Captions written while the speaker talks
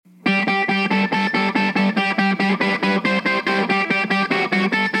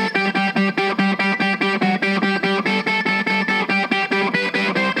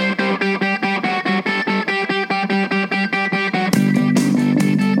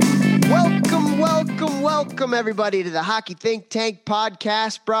Welcome, everybody, to the Hockey Think Tank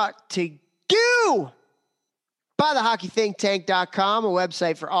podcast, brought to you by the hockeythinktank.com, a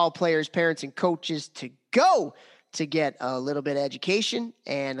website for all players, parents, and coaches to go to get a little bit of education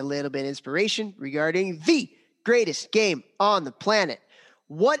and a little bit of inspiration regarding the greatest game on the planet.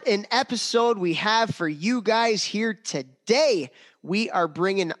 What an episode we have for you guys here today. We are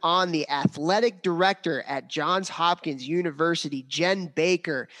bringing on the athletic director at Johns Hopkins University, Jen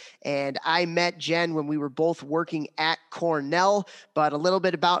Baker. And I met Jen when we were both working at Cornell, but a little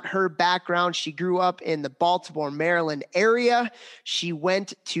bit about her background. She grew up in the Baltimore, Maryland area. She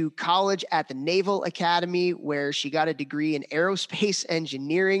went to college at the Naval Academy, where she got a degree in aerospace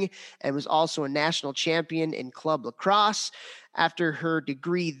engineering and was also a national champion in club lacrosse. After her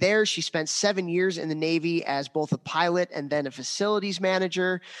degree there, she spent 7 years in the Navy as both a pilot and then a facilities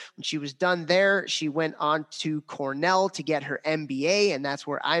manager. When she was done there, she went on to Cornell to get her MBA, and that's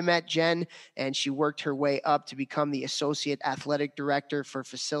where I met Jen, and she worked her way up to become the associate athletic director for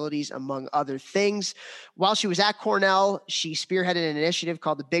facilities, among other things. While she was at Cornell, she spearheaded an initiative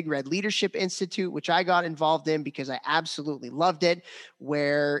called the Big Red Leadership Institute, which I got involved in because I absolutely loved it,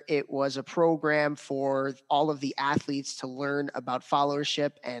 where it was a program for all of the athletes to learn about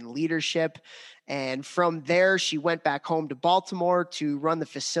followership and leadership. And from there, she went back home to Baltimore to run the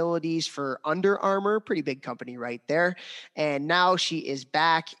facilities for Under Armour, pretty big company right there. And now she is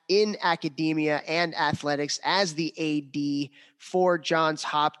back in academia and athletics as the AD for Johns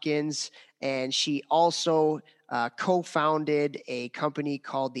Hopkins. And she also co-founded a company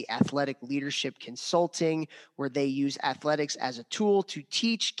called the Athletic Leadership Consulting, where they use athletics as a tool to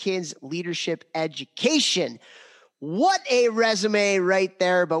teach kids leadership education. What a resume right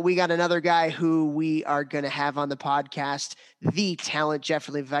there. But we got another guy who we are going to have on the podcast, the talent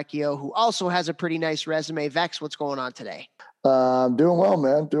Jeffrey Vecchio, who also has a pretty nice resume. Vex, what's going on today? I'm doing well,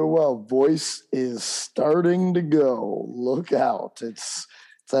 man. Doing well. Voice is starting to go. Look out. It's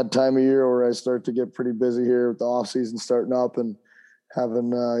that time of year where I start to get pretty busy here with the off season starting up and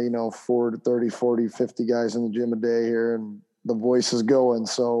having, 30, 40, 50 guys in the gym a day here, and the voice is going.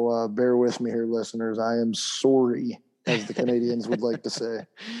 So bear with me here, listeners. I am sorry, as the Canadians would like to say.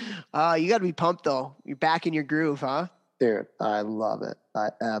 You got to be pumped, though. You're back in your groove, huh? Dude, I love it. I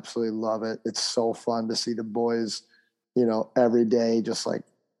absolutely love it. It's so fun to see the boys, every day just like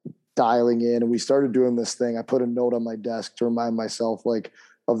dialing in. And we started doing this thing. I put a note on my desk to remind myself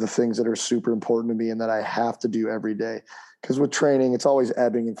of the things that are super important to me and that I have to do every day. Because with training, it's always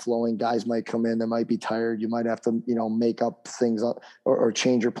ebbing and flowing. Guys might come in, they might be tired. You might have to, make up things or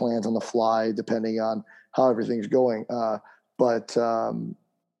change your plans on the fly, depending on how everything's going. But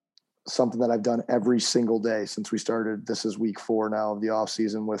something that I've done every single day since we started, this is week 4 now of the off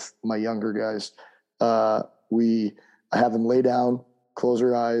season with my younger guys. I have them lay down, close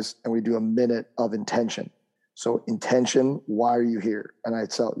their eyes, and we do a minute of intention. So intention, why are you here? And I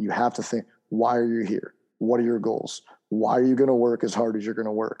tell you have to think, why are you here? What are your goals? Why are you going to work as hard as you're going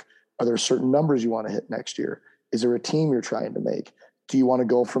to work? Are there certain numbers you want to hit next year? Is there a team you're trying to make? Do you want to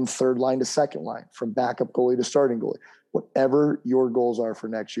go from third line to second line, from backup goalie to starting goalie? Whatever your goals are for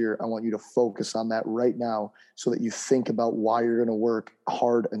next year, I want you to focus on that right now so that you think about why you're going to work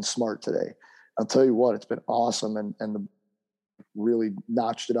hard and smart today. I'll tell you what, it's been awesome and really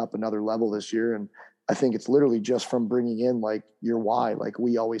notched it up another level this year. And I think it's literally just from bringing in your why, like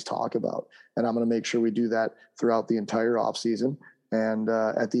we always talk about. And I'm going to make sure we do that throughout the entire off season. And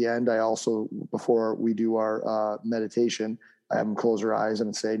at the end, I also, before we do our meditation, I have them close their eyes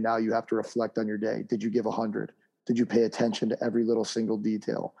and say, now you have to reflect on your day. Did you give 100? Did you pay attention to every little single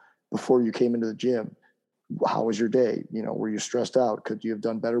detail? Before you came into the gym, how was your day? Were you stressed out? Could you have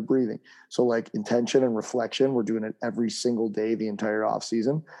done better breathing? So intention and reflection, we're doing it every single day, the entire off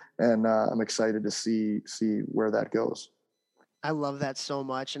season. And I'm excited to see where that goes. I love that so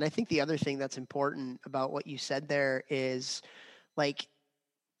much. And I think the other thing that's important about what you said there is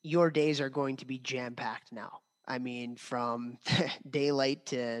your days are going to be jam-packed now. I mean, from daylight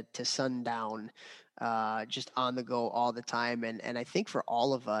to sundown, just on the go all the time. And I think for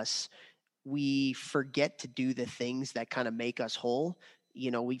all of us, we forget to do the things that kind of make us whole.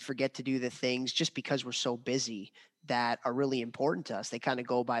 We forget to do the things just because we're so busy that are really important to us. They kind of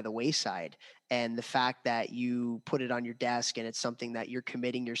go by the wayside. And the fact that you put it on your desk and it's something that you're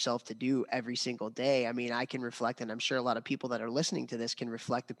committing yourself to do every single day. I mean, I can reflect, and I'm sure a lot of people that are listening to this can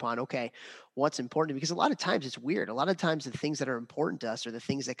reflect upon, okay, what's important? Because a lot of times it's weird. A lot of times the things that are important to us are the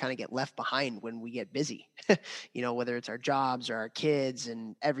things that kind of get left behind when we get busy, whether it's our jobs or our kids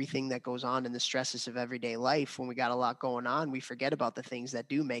and everything that goes on in the stresses of everyday life. When we got a lot going on, we forget about the things that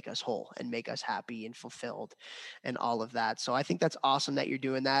do make us whole and make us happy and fulfilled and all of that. So I think that's awesome that you're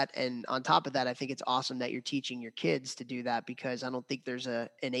doing that. And on top of that, that. I think it's awesome that you're teaching your kids to do that, because I don't think there's an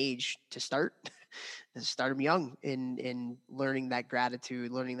age to start. Start them young in learning that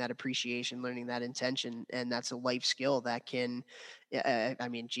gratitude, learning that appreciation, learning that intention. And that's a life skill that can, I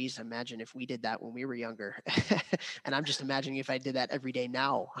mean, geez, imagine if we did that when we were younger. And I'm just imagining if I did that every day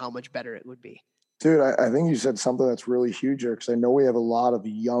now, how much better it would be. Dude, I think you said something that's really huge here, because I know we have a lot of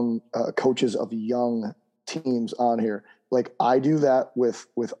young coaches of young teams on here. Like, I do that with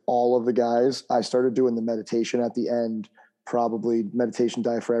all of the guys. I started doing the meditation at the end, probably meditation,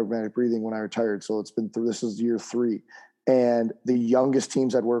 diaphragmatic breathing, when I retired. So it's been through, this is year 3. And the youngest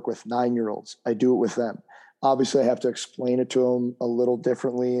teams I'd work with, 9-year-olds, I do it with them. Obviously, I have to explain it to them a little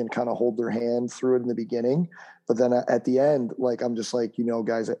differently and kind of hold their hand through it in the beginning. But then at the end, like, I'm just like,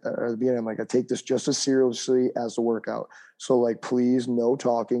 guys, at the beginning, I'm like, I take this just as seriously as the workout. So, like, please, no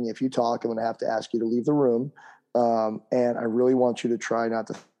talking. If you talk, I'm going to have to ask you to leave the room. And I really want you to try not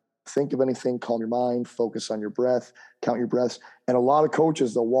to think of anything, calm your mind, focus on your breath, count your breaths. And a lot of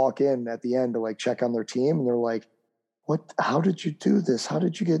coaches, they'll walk in at the end to like check on their team, and they're like, how did you do this? How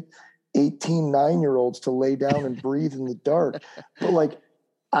did you get 18 9-year-olds to lay down and breathe in the dark? But like,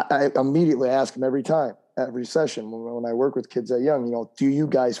 I immediately ask them every time, every session when I work with kids that young, do you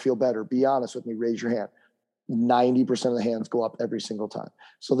guys feel better? Be honest with me, raise your hand. 90% of the hands go up every single time.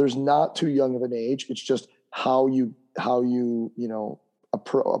 So there's not too young of an age. It's just how you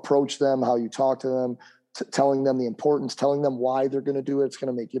approach them, how you talk to them, telling them the importance, telling them why they're going to do it. It's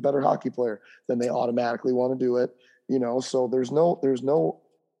going to make you a better hockey player. Then they automatically want to do it. So there's no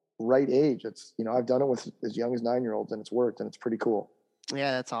right age. It's, I've done it with as young as 9-year-olds, and it's worked, and it's pretty cool.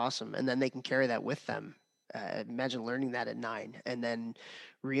 Yeah, that's awesome. And then they can carry that with them. Imagine learning that at 9 and then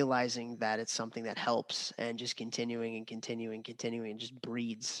realizing that it's something that helps, and just continuing and just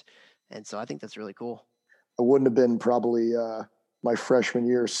breeds. And so I think that's really cool. I wouldn't have been probably my freshman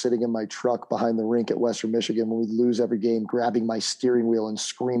year sitting in my truck behind the rink at Western Michigan when we'd lose every game, grabbing my steering wheel and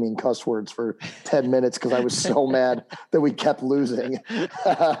screaming cuss words for 10 minutes because I was so mad that we kept losing. If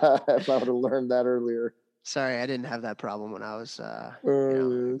I would have learned that earlier. Sorry, I didn't have that problem when I was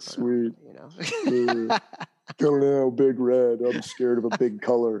sweet. Go now, Big Red. I'm scared of a big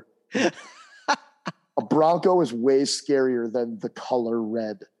color. A Bronco is way scarier than the color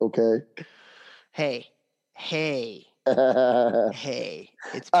red, okay? Hey.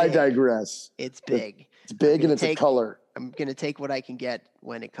 It's big. I digress. It's big. It's big, and it's a color. I'm going to take what I can get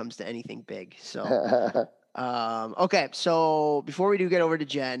when it comes to anything big. So, okay. So before we do get over to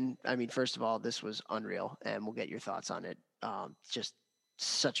Jen, I mean, first of all, this was unreal, and we'll get your thoughts on it. Just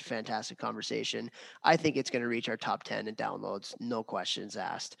such a fantastic conversation. I think it's going to reach our top 10 in downloads. No questions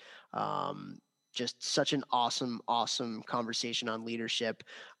asked. Just such an awesome conversation on leadership.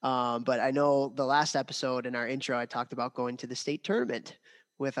 But I know the last episode in our intro, I talked about going to the state tournament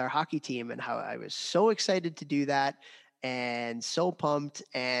with our hockey team and how I was so excited to do that and so pumped.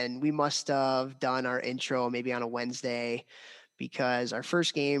 And we must have done our intro maybe on a Wednesday, because our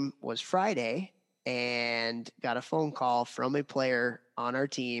first game was Friday, and got a phone call from a player on our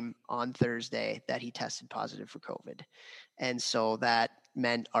team on Thursday that he tested positive for COVID. And so that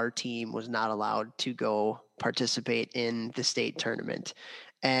meant our team was not allowed to go participate in the state tournament.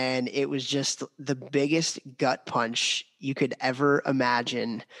 And it was just the biggest gut punch you could ever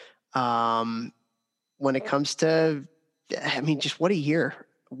imagine. When it comes to, I mean, just what a year.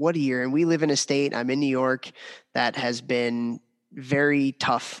 And we live in a state, I'm in New York, that has been very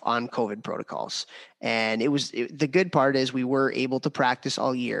tough on COVID protocols. And the good part is we were able to practice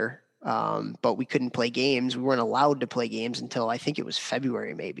all year. But we couldn't play games. We weren't allowed to play games until I think it was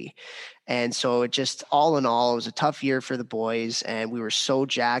February maybe. And so it just, all in all, it was a tough year for the boys, and we were so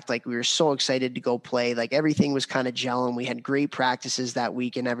jacked. Like, we were so excited to go play. Like, everything was kind of gelling. We had great practices that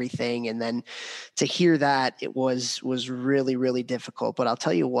week and everything. And then to hear that, it was really, really difficult. But I'll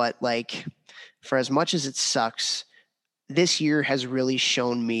tell you what, like, for as much as it sucks, this year has really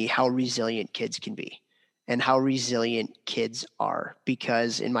shown me how resilient kids can be. And how resilient kids are,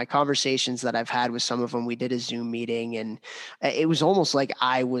 because in my conversations that I've had with some of them, we did a Zoom meeting, and it was almost like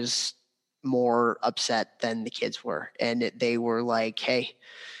I was more upset than the kids were. And they were like, hey,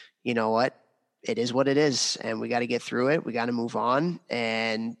 you know what? It is what it is, and we got to get through it. We got to move on.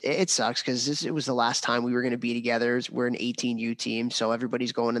 And it sucks because it was the last time we were going to be together. We're an 18U team, so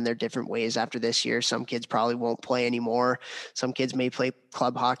everybody's going in their different ways after this year. Some kids probably won't play anymore. Some kids may play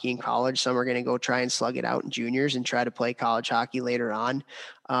club hockey in college. Some are going to go try and slug it out in juniors and try to play college hockey later on.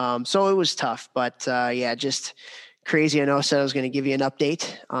 So it was tough, but yeah, just crazy. I know I said I was going to give you an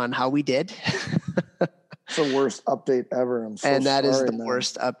update on how we did. It's the worst update ever. I'm so sorry. And that is the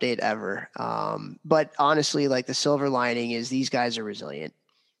worst update ever. But honestly, like, the silver lining is these guys are resilient.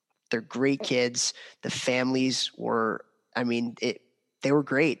 They're great kids. The families were, I mean, they were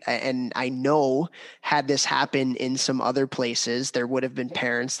great. And I know had this happened in some other places, there would have been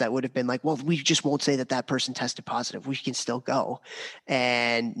parents that would have been like, well, we just won't say that that person tested positive. We can still go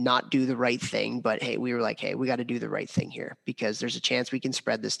and not do the right thing. But hey, we were like, hey, we got to do the right thing here because there's a chance we can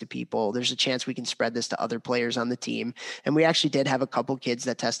spread this to people. There's a chance we can spread this to other players on the team. And we actually did have a couple kids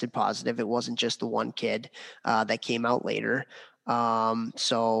that tested positive. It wasn't just the one kid that came out later.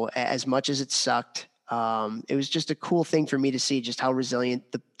 So as much as it sucked, it was just a cool thing for me to see just how resilient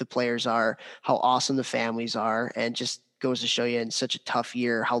the players are, how awesome the families are, and just goes to show you in such a tough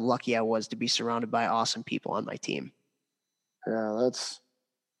year how lucky I was to be surrounded by awesome people on my team. Yeah, that's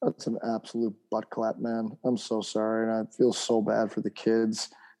an absolute butt clap, man. I'm so sorry, and I feel so bad for the kids.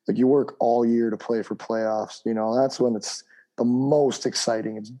 Like, you work all year to play for playoffs. You know, that's when it's the most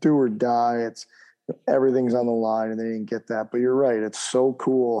exciting. It's do or die. It's everything's on the line, and they didn't get that. But you're right. It's so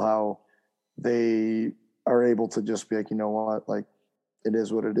cool how they are able to just be like, you know what, like, it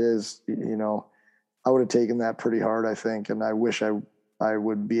is what it is. You know, I would have taken that pretty hard, I think. And I wish I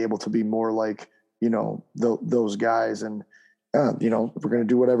would be able to be more like, you know, those guys. And, you know, we're going to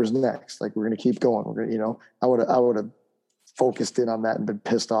do whatever's next. Like, we're going to keep going. We're going to, you know, I would have focused in on that and been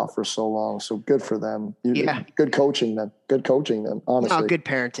pissed off for so long. So good for them. Yeah. Good coaching then, honestly. No, good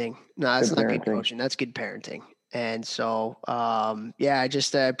parenting. No, that's Good not parenting. good coaching. That's good parenting. And so, yeah, I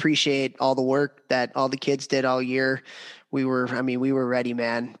just appreciate all the work that all the kids did all year. We were ready,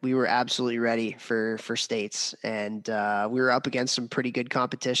 man. We were absolutely ready for states. And we were up against some pretty good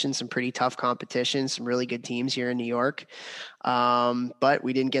competition, some pretty tough competition, some really good teams here in New York. But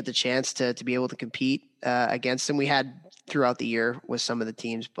we didn't get the chance to be able to compete against them. We had throughout the year with some of the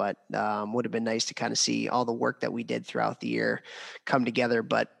teams, but would have been nice to kind of see all the work that we did throughout the year come together.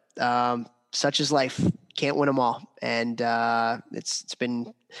 But such is life. Can't win them all. And it's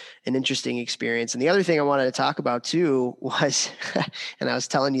been an interesting experience. And the other thing I wanted to talk about too was, and I was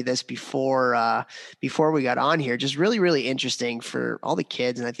telling you this before we got on here, just really, really interesting for all the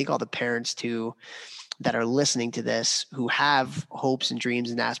kids. And I think all the parents too, that are listening to this who have hopes and dreams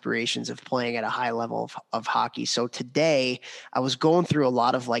and aspirations of playing at a high level of hockey. So today I was going through a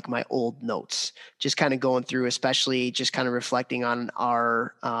lot of like my old notes, just kind of going through, especially just kind of reflecting on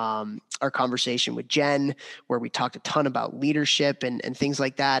our conversation with Jen, where we talked a ton about leadership and things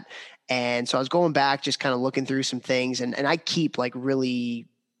like that. And so I was going back, just kind of looking through some things, and I keep like really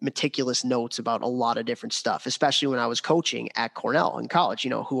meticulous notes about a lot of different stuff, especially when I was coaching at Cornell in college,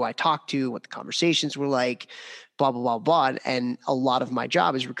 you know, who I talked to, what the conversations were like, blah, blah, blah, blah. And a lot of my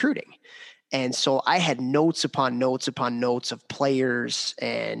job is recruiting. And so I had notes upon notes upon notes of players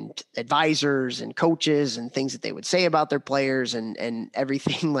and advisors and coaches and things that they would say about their players and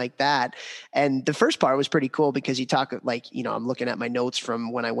everything like that. And the first part was pretty cool because you talk like, you know, I'm looking at my notes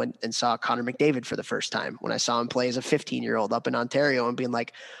from when I went and saw Connor McDavid for the first time, when I saw him play as a 15-year-old up in Ontario, and being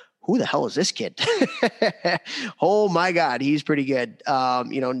like, who the hell is this kid? Oh my God, he's pretty good.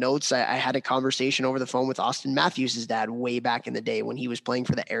 You know, notes. I had a conversation over the phone with Austin Matthews' dad way back in the day when he was playing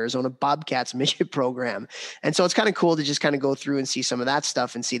for the Arizona Bobcats midget program. And so it's kind of cool to just kind of go through and see some of that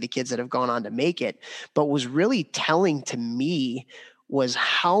stuff and see the kids that have gone on to make it. But what was really telling to me was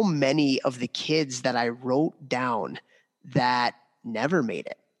how many of the kids that I wrote down that never made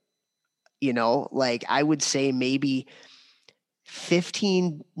it. You know, like I would say maybe 10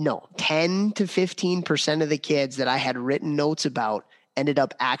 to 15% of the kids that I had written notes about ended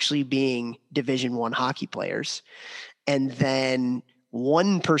up actually being Division I hockey players. And then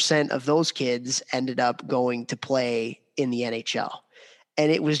 1% of those kids ended up going to play in the NHL. And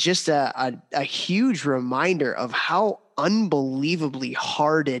it was just a huge reminder of how unbelievably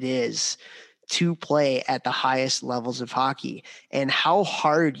hard it is to play at the highest levels of hockey and how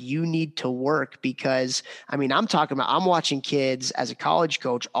hard you need to work. Because I mean, I'm watching kids as a college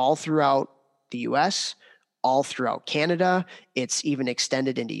coach all throughout the US, all throughout Canada. It's even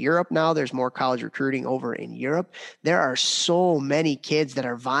extended into Europe now. There's more college recruiting over in Europe. There are so many kids that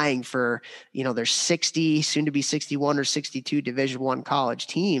are vying for, you know, there's 60, soon to be 61 or 62 Division I college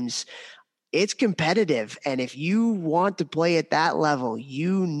teams. It's competitive. And if you want to play at that level,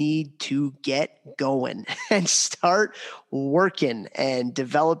 you need to get going and start working and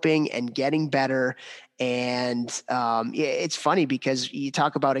developing and getting better. And it's funny because you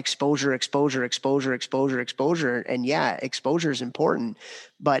talk about exposure. And yeah, exposure is important.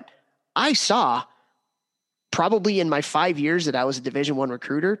 But I saw probably in my 5 years that I was a Division I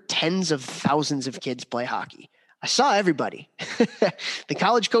recruiter, tens of thousands of kids play hockey. I saw everybody. The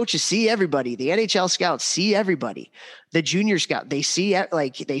college coaches see everybody. The NHL scouts see everybody. The junior scout, they see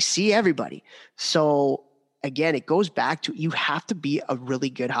everybody. So again, it goes back to, you have to be a really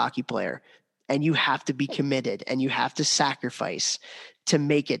good hockey player, and you have to be committed, and you have to sacrifice to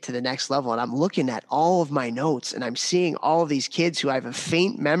make it to the next level. And I'm looking at all of my notes, and I'm seeing all of these kids who I have a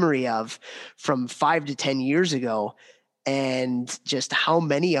faint memory of from 5 to 10 years ago, and just how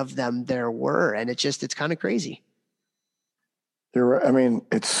many of them there were. And it's kind of crazy. You're right. I mean,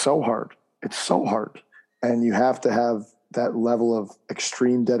 it's so hard. It's so hard. And you have to have that level of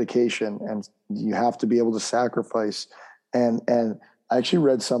extreme dedication, and you have to be able to sacrifice. And I actually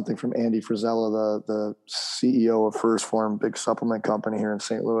read something from Andy Frisella, the CEO of First Form, big supplement company here in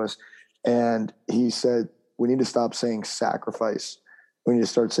St. Louis. And he said, we need to stop saying sacrifice. We need to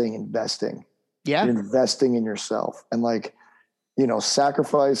start saying investing. Yeah. You're investing in yourself. And like, you know,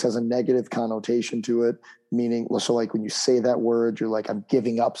 sacrifice has a negative connotation to it, meaning, so like when you say that word, you're like, I'm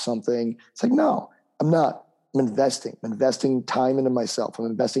giving up something. It's like, no, I'm not. I'm investing time into myself. I'm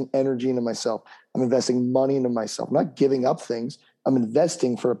investing energy into myself. I'm investing money into myself. I'm not giving up things. I'm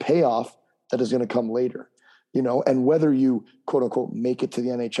investing for a payoff that is going to come later, you know, and whether you quote unquote make it to the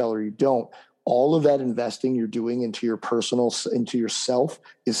NHL or you don't, all of that investing you're doing into your personal, into yourself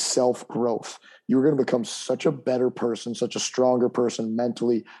is self-growth. You're going to become such a better person, such a stronger person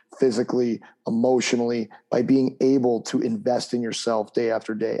mentally, physically, emotionally, by being able to invest in yourself day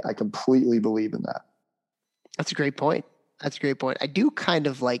after day. I completely believe in that. That's a great point. I do kind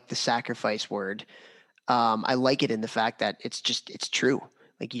of like the sacrifice word. I like it in the fact that it's true.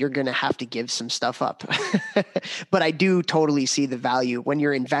 Like, you're going to have to give some stuff up. But I do totally see the value. When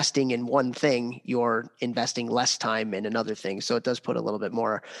you're investing in one thing, you're investing less time in another thing. So it does put a little bit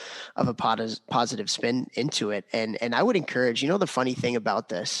more of a positive spin into it. And I would encourage, the funny thing about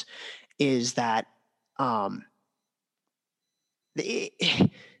this is that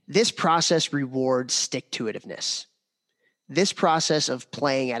this process rewards stick-to-itiveness. This process of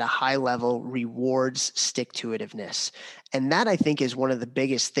playing at a high level rewards stick-to-itiveness. And that, I think, is one of the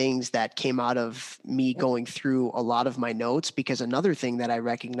biggest things that came out of me going through a lot of my notes, because another thing that I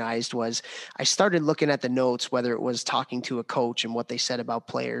recognized was I started looking at the notes, whether it was talking to a coach and what they said about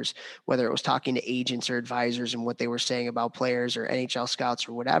players, whether it was talking to agents or advisors and what they were saying about players, or NHL scouts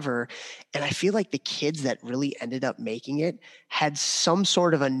or whatever. And I feel like the kids that really ended up making it had some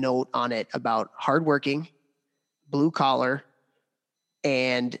sort of a note on it about hardworking, blue collar,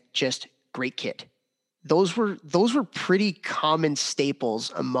 and just great kid. Those were pretty common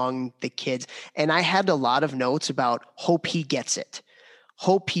staples among the kids. And I had a lot of notes about hope he gets it,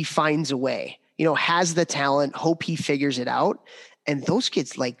 hope he finds a way, has the talent, hope he figures it out. And those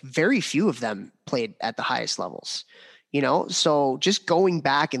kids, like, very few of them played at the highest levels. So just going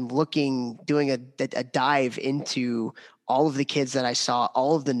back and doing a dive into all of the kids that I saw,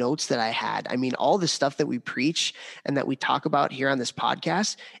 all of the notes that I had, I mean, all the stuff that we preach and that we talk about here on this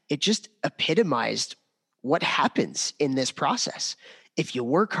podcast, it just epitomized what happens in this process. If you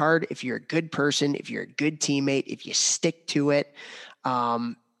work hard, if you're a good person, if you're a good teammate, if you stick to it,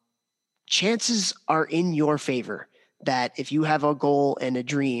 chances are in your favor that if you have a goal and a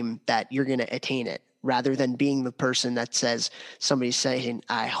dream, that you're going to attain it, rather than being the person that says, somebody's saying,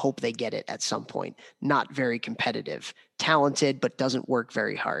 I hope they get it at some point. Not very competitive, talented, but doesn't work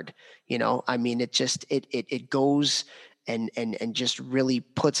very hard. I mean, it goes and just really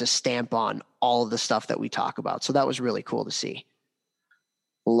puts a stamp on all of the stuff that we talk about. So that was really cool to see.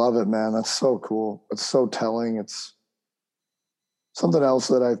 Love it, man. That's so cool. It's so telling. It's something else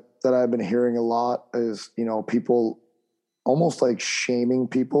that I've been hearing a lot is, people almost like shaming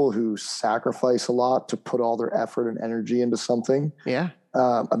people who sacrifice a lot to put all their effort and energy into something. Yeah.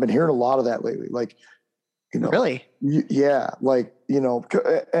 I've been hearing a lot of that lately. Like, really? Yeah. Like,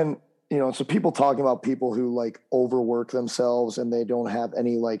 and, so people talking about people who like overwork themselves and they don't have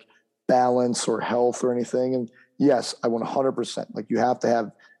any like balance or health or anything. And yes, I 100%, like, you have to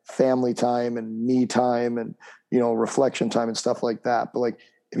have family time and me time and, reflection time and stuff like that. But like,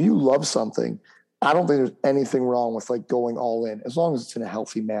 if you love something, I don't think there's anything wrong with like going all in, as long as it's in a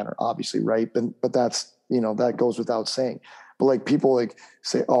healthy manner, obviously. Right. But that's, that goes without saying. But like, people like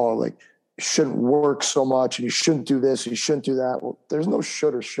say, oh, like, you shouldn't work so much and you shouldn't do this, and you shouldn't do that. Well, there's no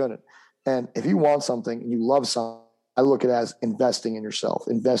should or shouldn't. And if you want something and you love something, I look at it as investing in yourself,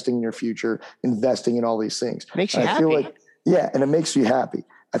 investing in your future, investing in all these things. Makes you happy. I feel like, yeah. And it makes you happy.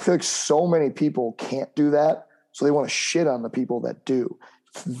 I feel like so many people can't do that. So they want to shit on the people that do.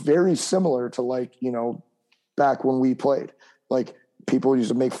 Very similar to like, back when we played, like, people used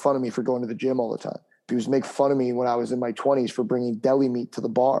to make fun of me for going to the gym all the time. People used to make fun of me when I was in my 20s for bringing deli meat to the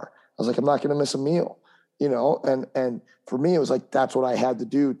bar. I was like, I'm not going to miss a meal, and for me, it was like, that's what I had to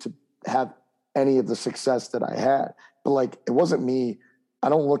do to have any of the success that I had. But like, it wasn't me I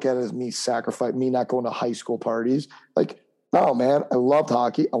don't look at it as me not going to high school parties. Like, no, man, I loved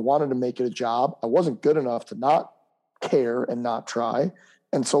hockey. I wanted to make it a job. I wasn't good enough to not care and not try.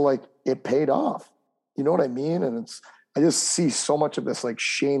 And so like it paid off. You know what I mean? And I just see so much of this like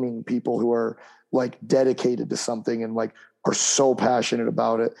shaming people who are like dedicated to something and like are so passionate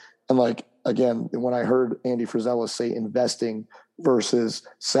about it. And like, again, when I heard Andy Frisella say investing versus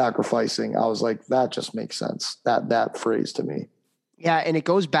sacrificing, I was like, that just makes sense. That phrase to me. Yeah, and it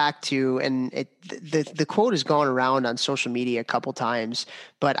goes back to, and the quote has gone around on social media a couple times,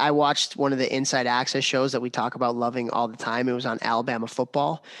 but I watched one of the Inside Access shows that we talk about loving all the time. It was on Alabama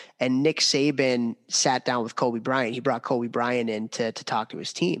football, and Nick Saban sat down with Kobe Bryant. He brought Kobe Bryant in to talk to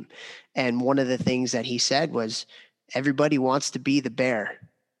his team. And one of the things that he said was, everybody wants to be the bear,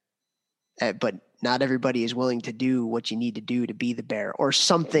 but not everybody is willing to do what you need to do to be the bear, or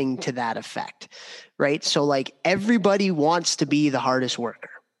something to that effect, right? So like everybody wants to be the hardest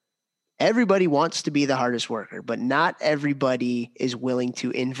worker. Everybody wants to be the hardest worker, but not everybody is willing to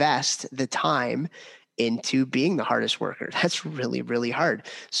invest the time into being the hardest worker. That's really, really hard.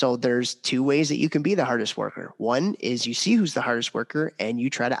 So there's two ways that you can be the hardest worker. One is you see who's the hardest worker and you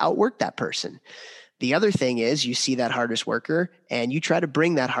try to outwork that person. The other thing is you see that hardest worker and you try to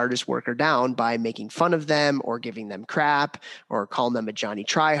bring that hardest worker down by making fun of them or giving them crap or calling them a Johnny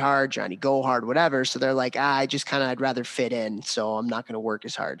try hard, Johnny go hard, whatever. So they're like, I'd rather fit in. So I'm not going to work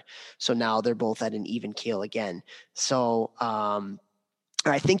as hard. So now they're both at an even keel again. So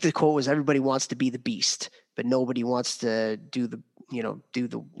I think the quote was, everybody wants to be the beast, but nobody wants to do the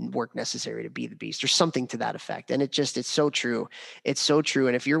work necessary to be the beast, or something to that effect. And it's so true. It's so true.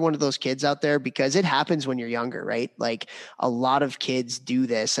 And if you're one of those kids out there, because it happens when you're younger, right? Like a lot of kids do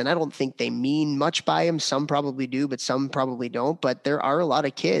this, and I don't think they mean much by them. Some probably do, but some probably don't. But there are a lot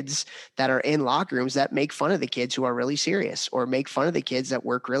of kids that are in locker rooms that make fun of the kids who are really serious, or make fun of the kids that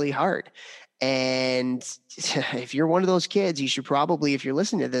work really hard. And if you're one of those kids, you should probably, if you're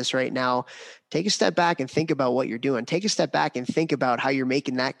listening to this right now, take a step back and think about what you're doing. Take a step back and think about how you're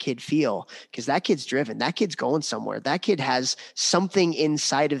making that kid feel, because that kid's driven. That kid's going somewhere. That kid has something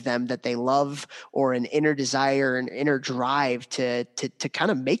inside of them that they love, or an inner desire, an inner drive to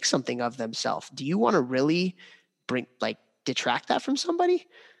kind of make something of themselves. Do you want to really detract that from somebody?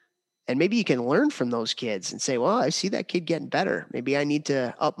 And maybe you can learn from those kids and say, well, I see that kid getting better. Maybe I need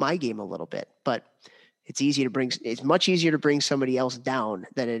to up my game a little bit. But it's much easier to bring somebody else down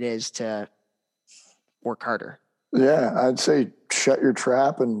than it is to work harder. Yeah, I'd say shut your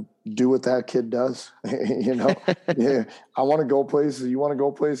trap and do what that kid does. Yeah. I want to go places. You want to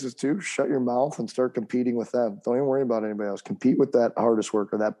go places too? Shut your mouth and start competing with them. Don't even worry about anybody else. Compete with that hardest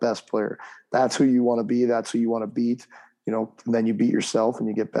worker, that best player. That's who you want to be. That's who you want to beat. And then you beat yourself and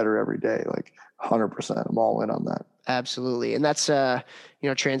you get better every day. Like 100%. I'm all in on that. Absolutely. And that's,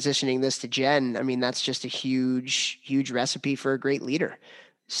 transitioning this to Jen. I mean, that's just a huge, huge recipe for a great leader.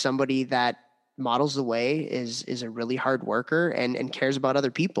 Somebody that models the way, is a really hard worker and cares about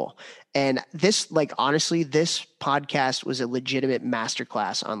other people. And this, honestly, this podcast was a legitimate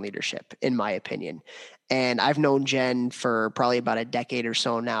masterclass on leadership, in my opinion. And I've known Jen for probably about a decade or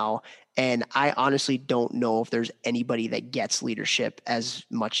so now. And I honestly don't know if there's anybody that gets leadership as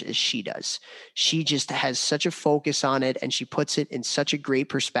much as she does. She just has such a focus on it, and she puts it in such a great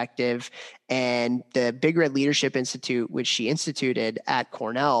perspective. And the Big Red Leadership Institute, which she instituted at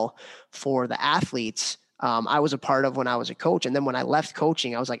Cornell for the athletes, I was a part of when I was a coach. And then when I left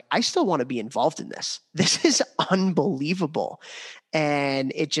coaching, I was like, I still want to be involved in this. This is unbelievable.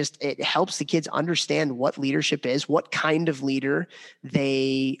 And it helps the kids understand what leadership is, what kind of leader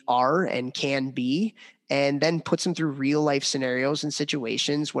they are and can be, and then puts them through real life scenarios and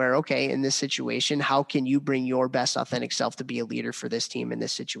situations where, okay, in this situation, how can you bring your best authentic self to be a leader for this team in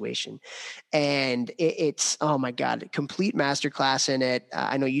this situation? And it's, oh my God, complete masterclass in it.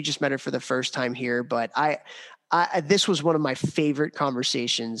 I know you just met her for the first time here, but this was one of my favorite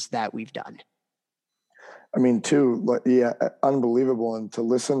conversations that we've done. I mean, too, yeah, unbelievable. And to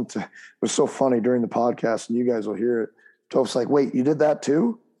listen to, it was so funny during the podcast, and you guys will hear it. Toph's like, wait, you did that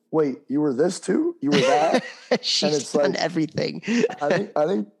too? Wait, you were this too? You were that? She's done everything. I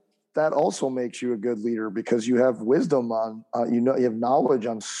think that also makes you a good leader, because you have wisdom on, you have knowledge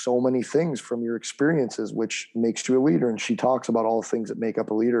on so many things from your experiences, which makes you a leader. And she talks about all the things that make up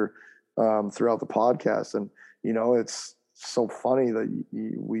a leader throughout the podcast. And, it's so funny that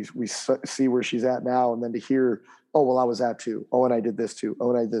we see where she's at now, and then to hear, oh, well, I was that too. Oh, and I did this too.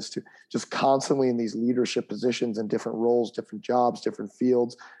 Oh, and I did this too. Just constantly in these leadership positions and different roles, different jobs, different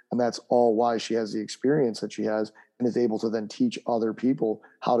fields. And that's all why she has the experience that she has, and is able to then teach other people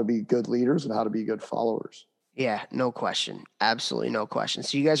how to be good leaders and how to be good followers. Yeah, no question. Absolutely no question.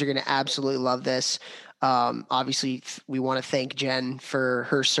 So you guys are going to absolutely love this. Obviously, we want to thank Jen for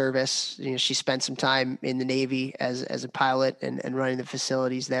her service. She spent some time in the Navy as a pilot and running the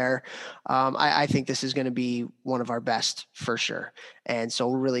facilities there. I think this is going to be one of our best for sure. And so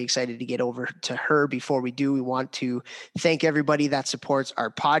we're really excited to get over to her. Before we do, we want to thank everybody that supports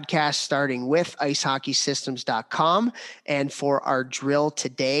our podcast, starting with icehockeysystems.com. And for our drill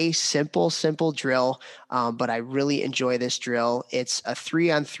today, simple drill. But I really enjoy this drill. It's a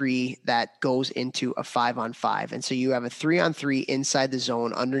 3-on-3 that goes into a 5-on-5. And so you have a 3-on-3 inside the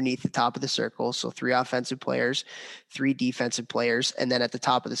zone underneath the top of the circle. So 3 offensive players, 3 defensive players. And then at the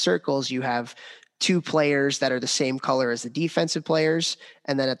top of the circles, you have 2 players that are the same color as the defensive players.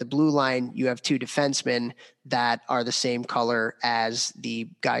 And then at the blue line, you have 2 defensemen that are the same color as the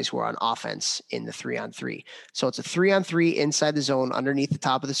guys who are on offense in the 3-on-3. So it's a 3-on-3 inside the zone underneath the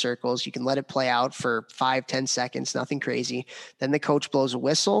top of the circles. You can let it play out for 5-10 seconds, nothing crazy. Then the coach blows a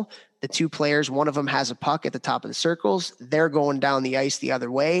whistle. The 2 players, one of them has a puck at the top of the circles. They're going down the ice the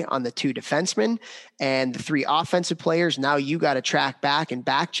other way on the 2 defensemen. And the 3 offensive players, now you got to track back and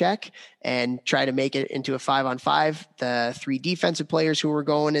back check and try to make it into a 5-on-5. The 3 defensive players who were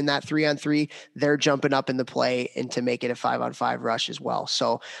going in that 3-on-3, they're jumping up in the play and to make it a 5-on-5 rush as well.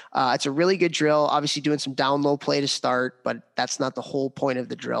 So it's a really good drill. Obviously doing some down low play to start, but that's not the whole point of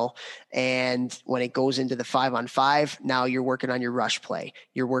the drill. And when it goes into the 5-on-5, now you're working on your rush play.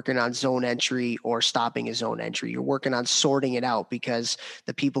 You're working on zone entry or stopping a zone entry. You're working on sorting it out because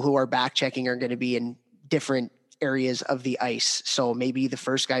the people who are back checking are going to be in different areas of the ice. So maybe the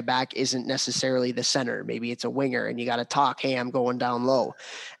first guy back isn't necessarily the center. Maybe it's a winger and you got to talk, hey, I'm going down low.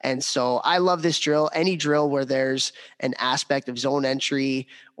 And so I love this drill. Any drill where there's an aspect of zone entry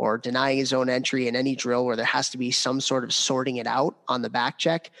or denying a zone entry, and any drill where there has to be some sort of sorting it out on the back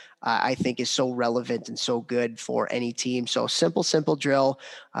check, I think is so relevant and so good for any team. So simple drill.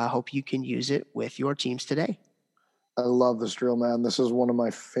 I hope you can use it with your teams today. I love this drill, man. This is one of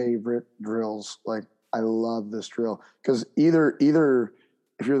my favorite drills. Like, I love this drill because either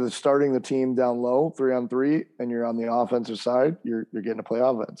if you're starting the team down low 3-on-3 and you're on the offensive side, you're getting to play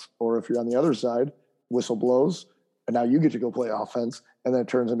offense. Or if you're on the other side, whistle blows and now you get to go play offense, and then it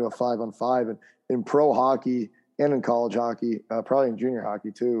turns into a 5-on-5. And in pro hockey and in college hockey, probably in junior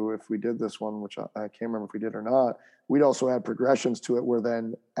hockey too, if we did this one, which I can't remember if we did or not, we'd also add progressions to it where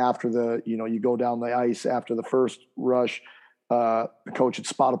then after you go down the ice after the first rush, the coach would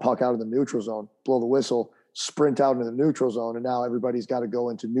spot a puck out of the neutral zone, blow the whistle, sprint out into the neutral zone, and now everybody's got to go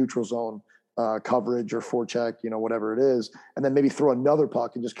into neutral zone coverage or forecheck, whatever it is, and then maybe throw another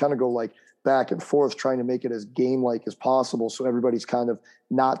puck and just kind of go like back and forth, trying to make it as game-like as possible, so everybody's kind of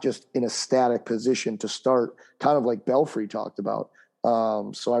not just in a static position to start, kind of like Belfry talked about.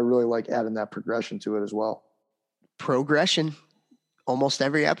 So I really like adding that progression to it as well. Progression. Almost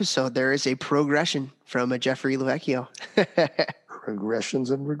every episode, there is a progression from a Jeffrey Lavecchio.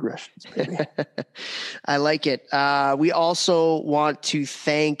 Progressions and regressions, baby. I like it. We also want to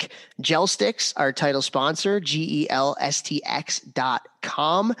thank Gel Sticks, our title sponsor, GELSTX.com.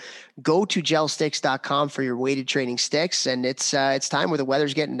 Go to gelsticks.com for your weighted training sticks. And it's time where the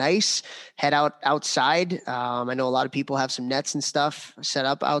weather's getting nice. Head outside. I know a lot of people have some nets and stuff set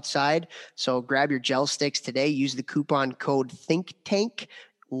up outside. So grab your gel sticks today. Use the coupon code ThinkTank,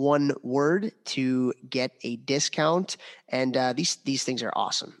 one word, to get a discount. And these things are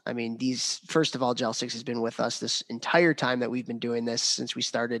awesome. I mean, first of all, Gel Sticks has been with us this entire time that we've been doing this, since we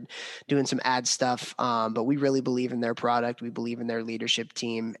started doing some ad stuff. But we really believe in their product. We believe in their leadership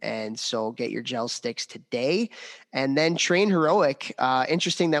team. And so get your Gel Sticks today. And then Train Heroic.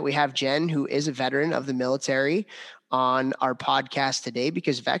 Interesting that we have Jen, who is a veteran of the military, on our podcast today,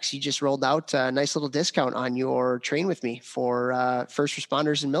 because Vex, you just rolled out a nice little discount on your Train With Me for first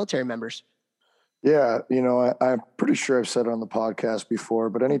responders and military members. Yeah, I'm pretty sure I've said it on the podcast before,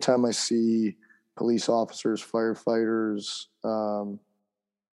 but anytime I see police officers, firefighters,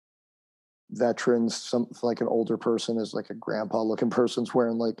 veterans, like an older person is like a grandpa looking person's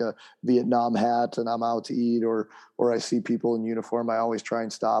wearing like a Vietnam hat and I'm out to eat, or I see people in uniform, I always try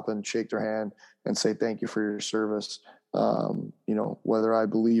and stop and shake their hand and say, thank you for your service. Whether I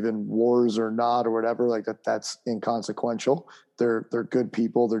believe in wars or not, or whatever, like that's inconsequential. They're good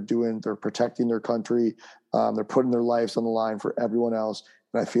people. They're protecting their country. They're putting their lives on the line for everyone else.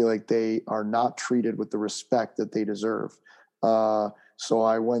 And I feel like they are not treated with the respect that they deserve. So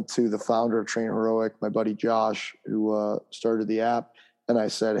I went to the founder of Train Heroic, my buddy Josh, who started the app. And I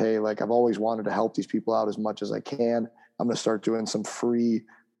said, hey, like, I've always wanted to help these people out as much as I can. I'm going to start doing some free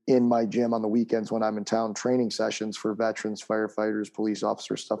in my gym on the weekends when I'm in town training sessions for veterans, firefighters, police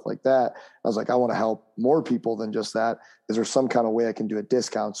officers, stuff like that. I was like, I want to help more people than just that. Is there some kind of way I can do a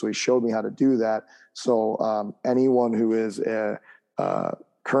discount? So he showed me how to do that. So anyone who is a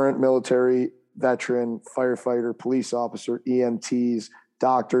current military, veteran, firefighter, police officer, EMTs,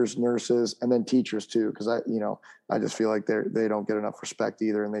 doctors, nurses, and then teachers too. Cause I just feel like they don't get enough respect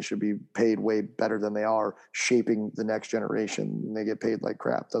either. And they should be paid way better than they are shaping the next generation. And they get paid like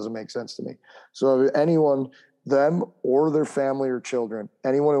crap. Doesn't make sense to me. So anyone, them or their family or children,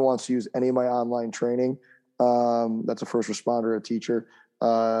 anyone who wants to use any of my online training, that's a first responder, a teacher,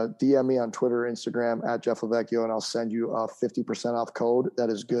 DM me on Twitter, Instagram at Jeff Lavecchio, and I'll send you a 50% off code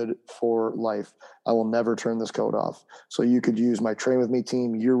that is good for life. I will never turn this code off. So you could use my Train With Me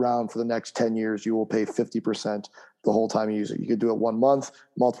team year round for the next 10 years. You will pay 50% the whole time you use it. You could do it 1 month,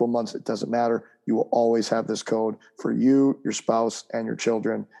 multiple months. It doesn't matter. You will always have this code for you, your spouse, and your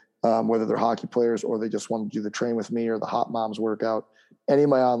children, whether they're hockey players or they just want to do the Train With Me or the Hot Moms workout, any of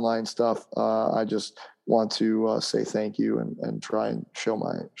my online stuff. I just want to say thank you and try and show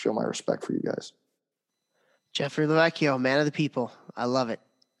my respect for you guys. Jeffrey Lavecchio, man of the people. I love it.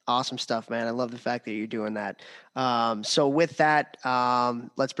 Awesome stuff, man. I love the fact that you're doing that. So with that,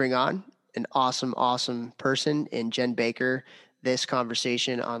 let's bring on an awesome person in Jen Baker. This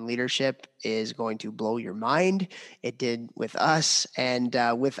conversation on leadership is going to blow your mind. It did with us. And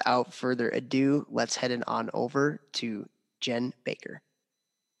without further ado, let's head on over to Jen Baker.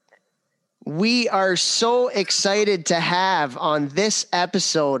 We are so excited to have on this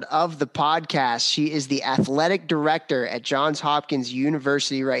episode of the podcast. She is the athletic director at Johns Hopkins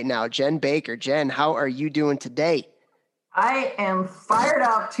University right now, Jen Baker. Jen, how are you doing today? I am fired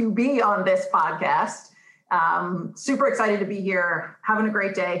up to be on this podcast. Super excited to be here, having a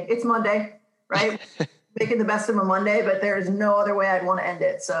great day. It's Monday, right? Making the best of a Monday, but there's no other way I'd want to end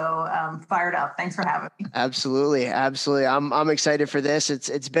it. So fired up. Thanks for having me. Absolutely. I'm excited for this.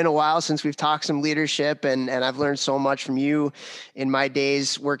 It's been a while since we've talked some leadership, and I've learned so much from you in my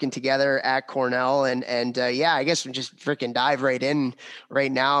days working together at Cornell. And I guess we just freaking dive right in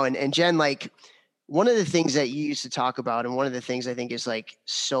right now. And Jen, like, one of the things that you used to talk about, and one of the things I think is like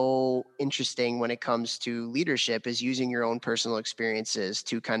so interesting when it comes to leadership, is using your own personal experiences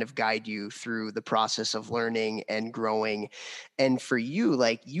to kind of guide you through the process of learning and growing. And for you,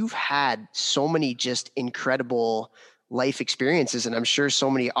 like, you've had so many just incredible life experiences, and I'm sure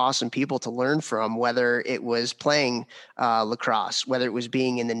so many awesome people to learn from, whether it was playing lacrosse, whether it was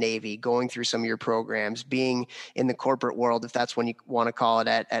being in the Navy, going through some of your programs, being in the corporate world, if that's what you want to call it,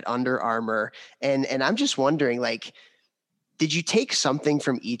 at Under Armour. And I'm just wondering, like, did you take something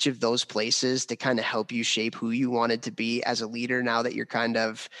from each of those places to kind of help you shape who you wanted to be as a leader now that you're kind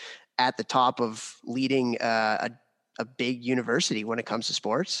of at the top of leading a big university when it comes to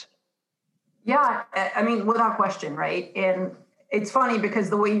sports? Yeah, I mean, without question, right? And it's funny because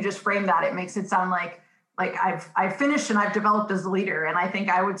the way you just framed that, it makes it sound like I've finished and I've developed as a leader. And I think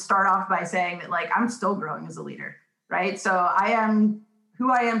I would start off by saying that, like, I'm still growing as a leader, right? So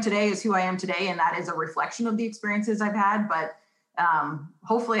who I am today is who I am today. And that is a reflection of the experiences I've had. But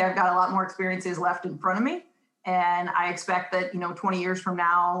hopefully I've got a lot more experiences left in front of me. And I expect that, 20 years from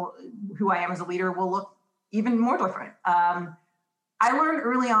now, who I am as a leader will look even more different. I learned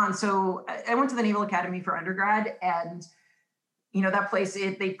early on. So I went to the Naval Academy for undergrad, and, that place,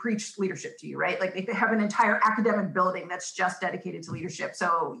 they preach leadership to you, right? Like, they have an entire academic building that's just dedicated to leadership.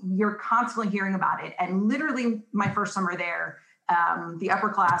 So you're constantly hearing about it. And literally my first summer there, the upper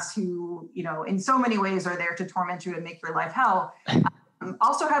class who, in so many ways are there to torment you and make your life hell,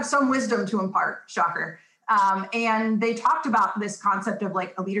 also have some wisdom to impart, shocker. And they talked about this concept of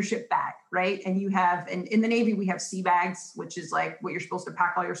like a leadership bag, right? And in the Navy, we have sea bags, which is like what you're supposed to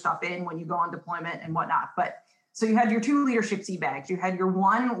pack all your stuff in when you go on deployment and whatnot. But so you had your 2 leadership sea bags. You had your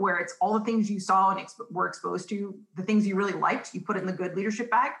one where it's all the things you saw and were exposed to, the things you really liked, you put it in the good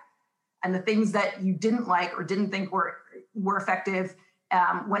leadership bag. And the things that you didn't like or didn't think were effective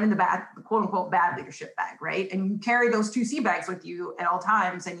went in the bad, quote unquote, bad leadership bag, right? And you carry those 2 sea bags with you at all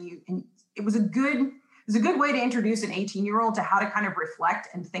times. And it was a good way to introduce an 18-year-old to how to kind of reflect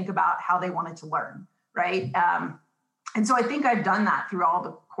and think about how they wanted to learn, right? And so I think I've done that through all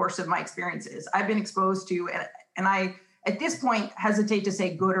the course of my experiences. I've been exposed to, and I, at this point, hesitate to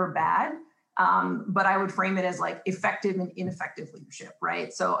say good or bad, but I would frame it as like effective and ineffective leadership,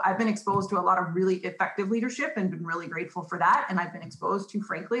 right? So I've been exposed to a lot of really effective leadership and been really grateful for that. And I've been exposed to,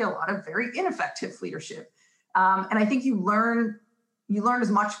 frankly, a lot of very ineffective leadership. And I think you learn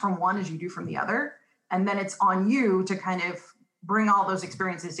as much from one as you do from the other. And then it's on you to kind of bring all those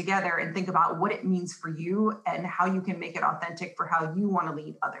experiences together and think about what it means for you and how you can make it authentic for how you want to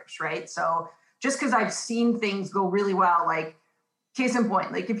lead others, right? So just because I've seen things go really well, like case in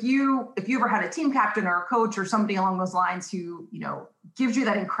point, like if you ever had a team captain or a coach or somebody along those lines who, gives you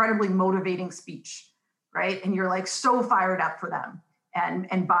that incredibly motivating speech, right? And you're like so fired up for them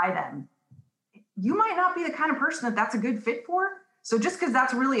and by them, you might not be the kind of person that's a good fit for. So just because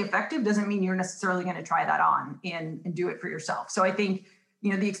that's really effective doesn't mean you're necessarily going to try that on and do it for yourself. So I think,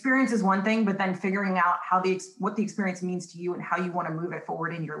 the experience is one thing, but then figuring out what the experience means to you and how you want to move it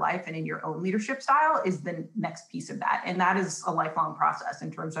forward in your life and in your own leadership style is the next piece of that. And that is a lifelong process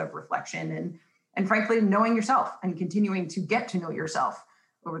in terms of reflection and frankly, knowing yourself and continuing to get to know yourself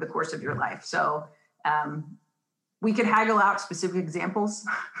over the course of your life. So we could haggle out specific examples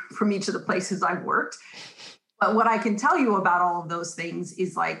from each of the places I've worked. But what I can tell you about all of those things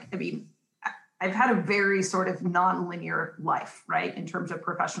is I've had a very sort of non-linear life, right, in terms of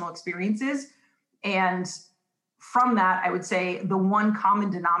professional experiences. And from that, I would say the one common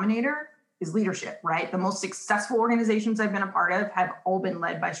denominator is leadership, right? The most successful organizations I've been a part of have all been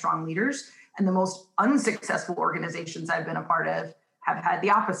led by strong leaders. And the most unsuccessful organizations I've been a part of have had the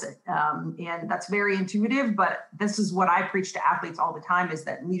opposite. And that's very intuitive, but this is what I preach to athletes all the time is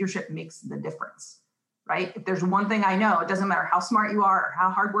that leadership makes the difference, right? If there's one thing I know, it doesn't matter how smart you are or how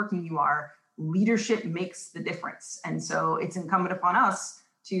hardworking you are, leadership makes the difference. And so it's incumbent upon us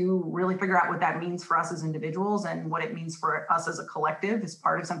to really figure out what that means for us as individuals and what it means for us as a collective as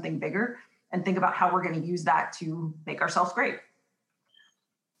part of something bigger, and think about how we're going to use that to make ourselves great.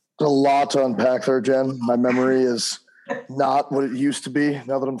 There's a lot to unpack there, Jen. My memory is not what it used to be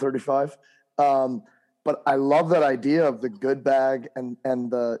now that I'm 35. But I love that idea of the good bag and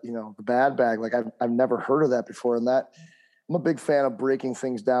the, the bad bag. Like I've never heard of that before. And that I'm a big fan of breaking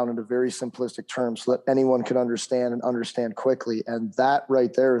things down into very simplistic terms so that anyone can understand quickly. And that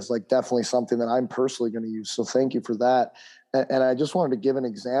right there is like definitely something that I'm personally going to use. So thank you for that. And I just wanted to give an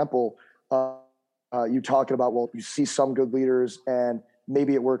example. You talking about, well, you see some good leaders and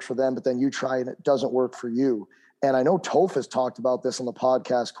maybe it works for them, but then you try and it doesn't work for you. And I know Toph has talked about this on the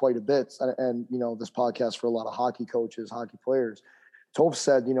podcast quite a bit. And this podcast for a lot of hockey coaches, hockey players. Toph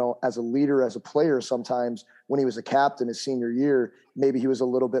said, as a leader, as a player, sometimes when he was a captain his senior year, maybe he was a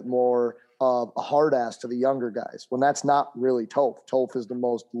little bit more of a hard ass to the younger guys, when that's not really Toph. Toph is the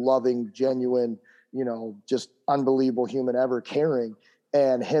most loving, genuine, just unbelievable human ever, caring.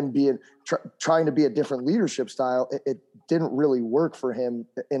 And him being trying to be a different leadership style, it didn't really work for him,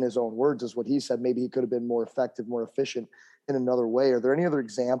 in his own words, is what he said. Maybe he could have been more effective, more efficient in another way. Are there any other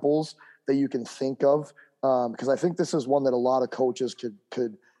examples that you can think of? Because I think this is one that a lot of coaches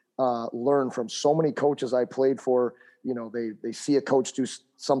could learn from. So many coaches I played for, they see a coach do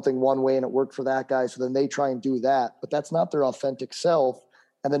something one way and it worked for that guy, so then they try and do that, but that's not their authentic self,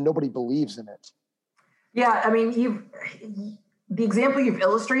 and then nobody believes in it. Yeah, the example you've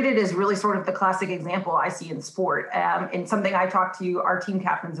illustrated is really sort of the classic example I see in sport, and something I talk to our team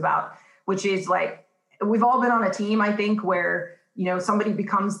captains about, which is like, we've all been on a team, I think, where, somebody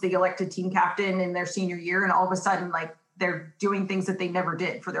becomes the elected team captain in their senior year, and all of a sudden, like, they're doing things that they never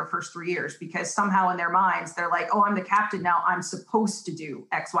did for their first 3 years, because somehow in their minds, they're like, oh, I'm the captain now, I'm supposed to do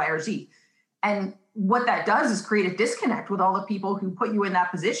X, Y, or Z. And what that does is create a disconnect with all the people who put you in that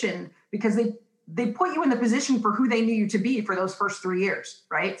position, because they put you in the position for who they knew you to be for those first 3 years,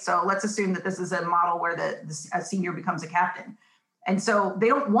 right? So let's assume that this is a model where a senior becomes a captain. And so they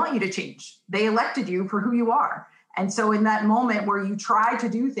don't want you to change. They elected you for who you are. And so in that moment where you try to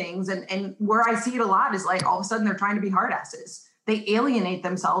do things, and where I see it a lot is like all of a sudden they're trying to be hard asses. They alienate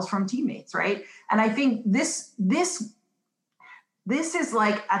themselves from teammates, right? And I think this is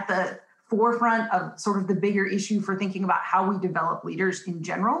like at the forefront of sort of the bigger issue for thinking about how we develop leaders in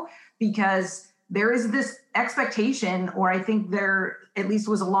general, because there is this expectation, or I think there at least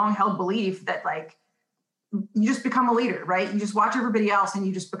was a long held belief that like, you just become a leader, right? You just watch everybody else and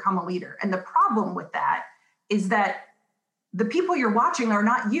you just become a leader. And the problem with that is that the people you're watching are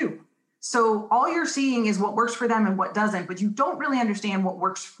not you. So all you're seeing is what works for them and what doesn't, but you don't really understand what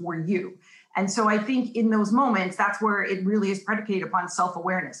works for you. And so I think in those moments, that's where it really is predicated upon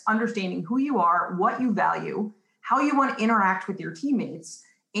self-awareness, understanding who you are, what you value, how you want to interact with your teammates.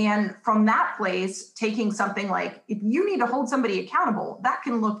 And from that place, taking something like, if you need to hold somebody accountable, that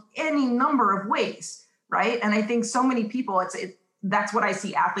can look any number of ways, right? And I think so many people, that's what I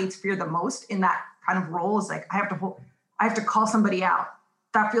see athletes fear the most in that kind of role, is like, I have to call somebody out.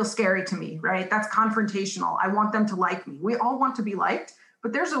 That feels scary to me, right? That's confrontational. I want them to like me. We all want to be liked,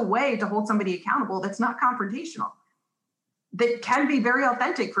 but there's a way to hold somebody accountable that's not confrontational, that can be very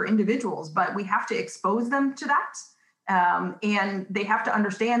authentic for individuals, but we have to expose them to that. And they have to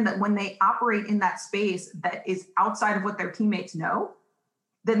understand that when they operate in that space that is outside of what their teammates know,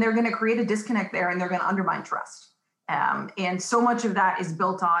 then they're going to create a disconnect there and they're going to undermine trust. And so much of that is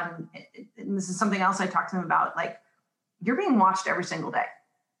built on, and this is something else I talked to them about, like, you're being watched every single day,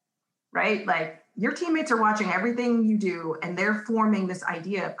 right? Like, your teammates are watching everything you do and they're forming this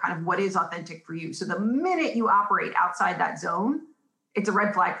idea of kind of what is authentic for you. So the minute you operate outside that zone, it's a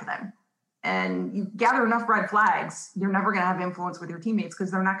red flag for them. And you gather enough red flags, you're never going to have influence with your teammates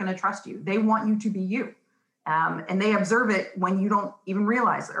because they're not going to trust you. They want you to be you. And they observe it when you don't even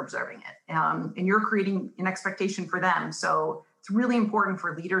realize they're observing it. And you're creating an expectation for them. So it's really important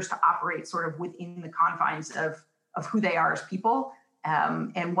for leaders to operate sort of within the confines of who they are as people,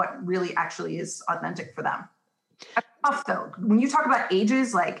 and what really actually is authentic for them. That's tough though. When you talk about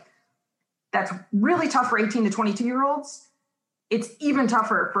ages, like, that's really tough for 18 to 22-year-olds. It's even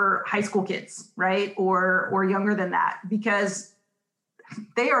tougher for high school kids, right? Or younger than that, because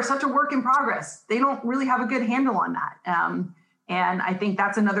they are such a work in progress. They don't really have a good handle on that. And I think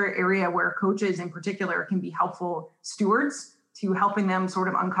that's another area where coaches in particular can be helpful stewards to helping them sort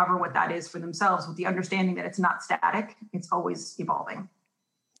of uncover what that is for themselves, with the understanding that it's not static, it's always evolving.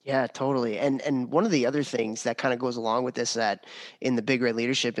 Yeah, totally. And one of the other things that kind of goes along with this, that in the Big Red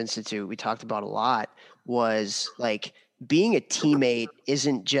Leadership Institute we talked about a lot, was like, being a teammate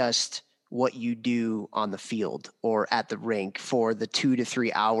isn't just what you do on the field or at the rink for the 2 to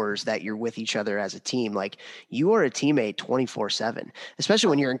 3 hours that you're with each other as a team. Like, you are a teammate 24/7, especially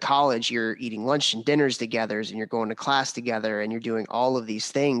when you're in college. You're eating lunch and dinners together, and you're going to class together, and you're doing all of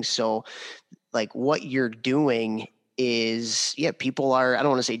these things. So like, what you're doing is, yeah, people are, I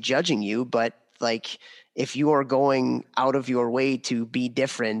don't want to say judging you, but like, if you are going out of your way to be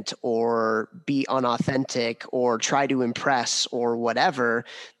different or be unauthentic or try to impress or whatever,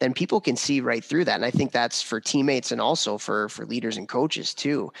 then people can see right through that. And I think that's for teammates and also for leaders and coaches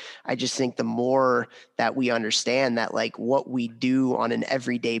too. I just think the more that we understand that, like, what we do on an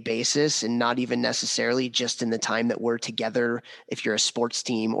everyday basis, and not even necessarily just in the time that we're together, if you're a sports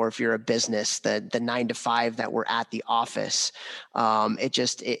team or if you're a business, the 9 to 5 that we're at the office,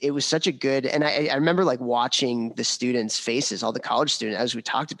 it was such a good, and I remember like watching the students' faces, all the college students, as we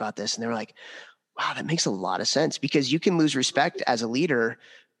talked about this, and they were like, wow, that makes a lot of sense, because you can lose respect as a leader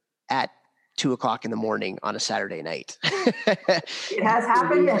at 2:00 in the morning on a Saturday night. It has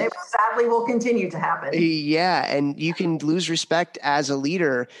happened, and it sadly will continue to happen. Yeah. And you can lose respect as a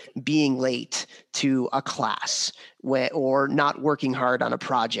leader being late to a class, or not working hard on a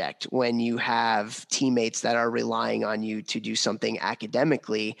project when you have teammates that are relying on you to do something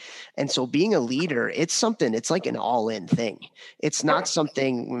academically. And so being a leader, it's like an all-in thing. It's not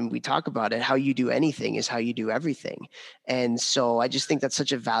something, when we talk about it, how you do anything is how you do everything. And so I just think that's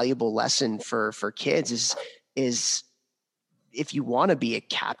such a valuable lesson for kids is if you want to be a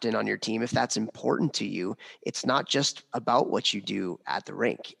captain on your team, if that's important to you, it's not just about what you do at the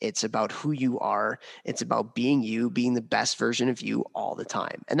rink. It's about who you are. It's about being you, being the best version of you all the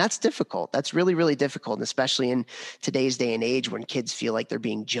time. And that's difficult. That's really, really difficult. And especially in today's day and age, when kids feel like they're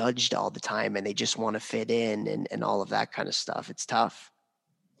being judged all the time and they just want to fit in and all of that kind of stuff. It's tough.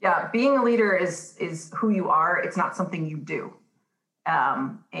 Yeah. Being a leader is who you are. It's not something you do.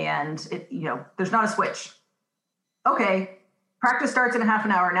 And there's not a switch. Okay. Practice starts in a half an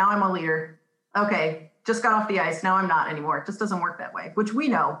hour. Now I'm a leader. Okay, just got off the ice. Now I'm not anymore. It just doesn't work that way, which we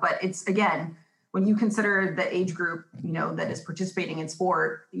know. But it's, again, when you consider the age group, that is participating in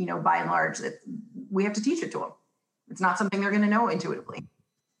sport, by and large, that we have to teach it to them. It's not something they're going to know intuitively.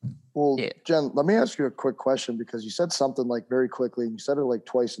 Well, yeah. Jen, let me ask you a quick question, because you said something like very quickly, and you said it like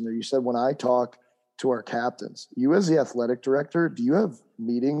twice in there. You said, when I talk to our captains, you as the athletic director, do you have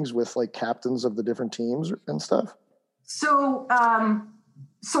meetings with like captains of the different teams and stuff? So,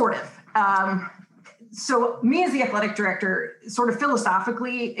 sort of. So me as the athletic director, sort of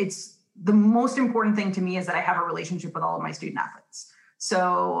philosophically, it's the most important thing to me is that I have a relationship with all of my student athletes.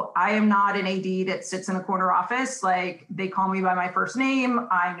 So I am not an AD that sits in a corner office. Like, they call me by my first name.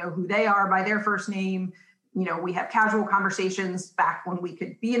 I know who they are by their first name. We have casual conversations back when we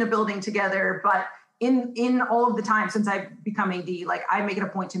could be in a building together, but in all of the time since I've become AD, like, I make it a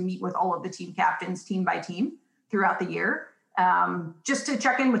point to meet with all of the team captains, team by team, throughout the year, just to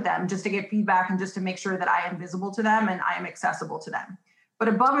check in with them, just to get feedback, and just to make sure that I am visible to them and I am accessible to them. But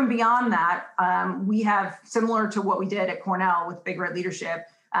above and beyond that, we have, similar to what we did at Cornell with Big Red Leadership,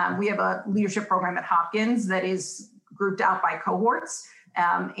 we have a leadership program at Hopkins that is grouped out by cohorts.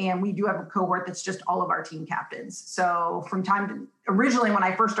 And we do have a cohort that's just all of our team captains. So originally when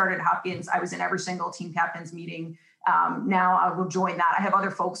I first started at Hopkins, I was in every single team captains meeting Now I will join that. I have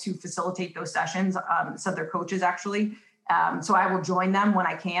other folks who facilitate those sessions, some of their coaches actually. So I will join them when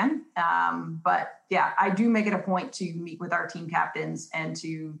I can. But yeah, I do make it a point to meet with our team captains and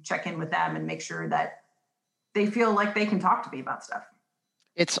to check in with them and make sure that they feel like they can talk to me about stuff.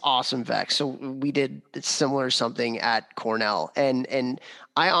 It's awesome, Vex. So we did similar something at Cornell. And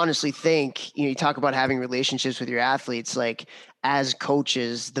I honestly think, you talk about having relationships with your athletes, like as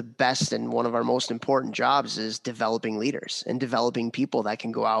coaches, the best and one of our most important jobs is developing leaders and developing people that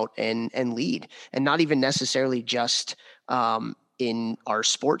can go out and lead, and not even necessarily just in our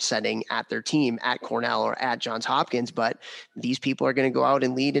sports setting at their team at Cornell or at Johns Hopkins, but these people are going to go out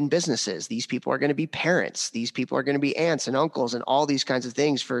and lead in businesses. These people are going to be parents. These people are going to be aunts and uncles and all these kinds of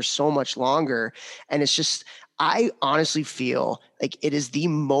things for so much longer. And it's just, I honestly feel like it is the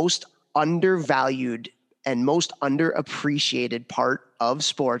most undervalued and most underappreciated part of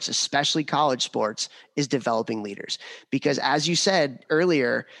sports, especially college sports, is developing leaders. Because as you said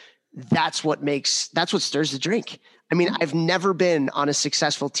earlier, that's what stirs the drink. I mean, I've never been on a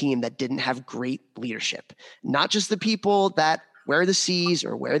successful team that didn't have great leadership, not just the people that wear the C's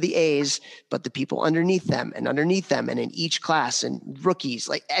or wear the A's, but the people underneath them and in each class, and rookies,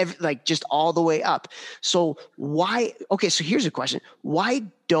 like just all the way up. So so here's a question. Why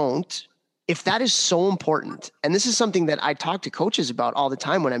don't, if that is so important, and this is something that I talk to coaches about all the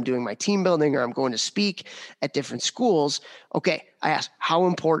time when I'm doing my team building or I'm going to speak at different schools. Okay, I ask, how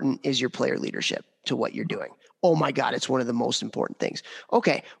important is your player leadership to what you're doing? Oh my God, it's one of the most important things.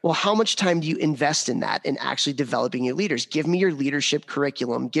 Okay, well, how much time do you invest in that, in actually developing your leaders? Give me your leadership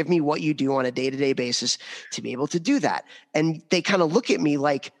curriculum. Give me what you do on a day-to-day basis to be able to do that. And they kind of look at me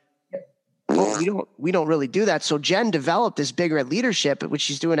like, well, we don't really do that. So Jen developed this bigger leadership, which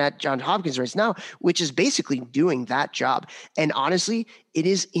she's doing at Johns Hopkins right now, which is basically doing that job. And honestly, it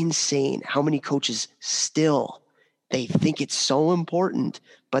is insane how many coaches still, they think it's so important,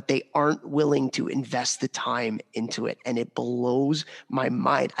 but they aren't willing to invest the time into it. And it blows my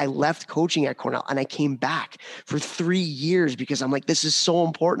mind. I left coaching at Cornell and I came back for 3 years because I'm like, this is so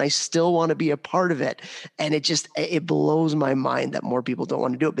important. I still want to be a part of it. And it blows my mind that more people don't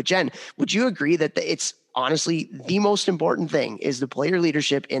want to do it. But Jen, would you agree that it's honestly the most important thing is the player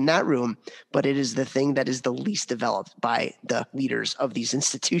leadership in that room, but it is the thing that is the least developed by the leaders of these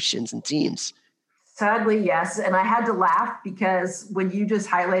institutions and teams? Sadly, yes. And I had to laugh because when you just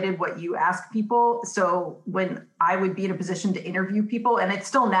highlighted what you ask people, so when I would be in a position to interview people, and it's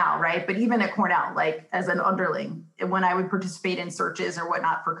still now, right? But even at Cornell, like as an underling, when I would participate in searches or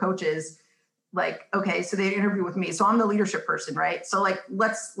whatnot for coaches, like, okay, so they interview with me. So I'm the leadership person, right? So like,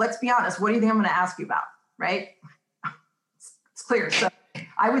 let's be honest. What do you think I'm going to ask you about, right? It's clear. So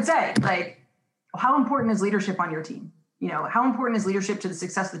I would say, like, how important is leadership on your team? How important is leadership to the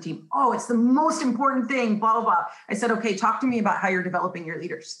success of the team? Oh, it's the most important thing, blah, blah, blah. I said, okay, talk to me about how you're developing your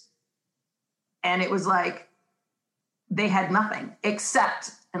leaders. And it was like, they had nothing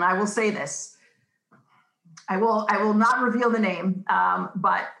except, and I will say this, I will not reveal the name,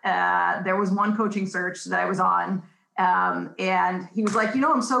 but there was one coaching search that I was on, and he was like,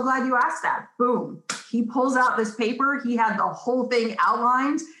 I'm so glad you asked that. Boom. He pulls out this paper. He had the whole thing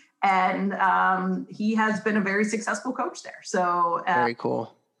outlined. And he has been a very successful coach there. So very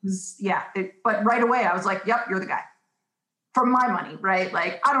cool. But right away I was like, yep, you're the guy for my money, right?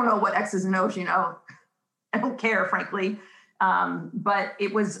 Like, I don't know what X's and O's, I don't care, frankly. But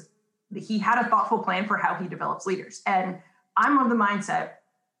he had a thoughtful plan for how he develops leaders. And I'm of the mindset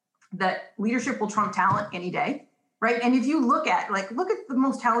that leadership will trump talent any day, right? And if you look at the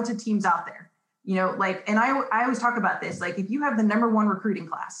most talented teams out there, and I always talk about this, like, if you have the number one recruiting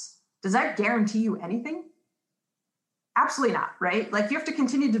class, does that guarantee you anything? Absolutely not, right? Like, you have to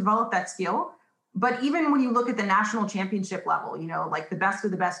continue to develop that skill. But even when you look at the national championship level, like the best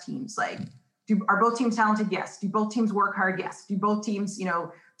of the best teams, like, are both teams talented? Yes. Do both teams work hard? Yes. Do both teams,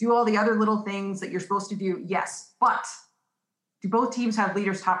 do all the other little things that you're supposed to do? Yes. But do both teams have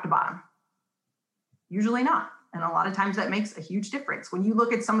leaders top to bottom? Usually not. And a lot of times that makes a huge difference. When you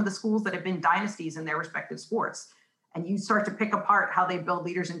look at some of the schools that have been dynasties in their respective sports, and you start to pick apart how they build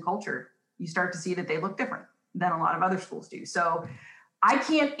leaders and culture, you start to see that they look different than a lot of other schools do. So I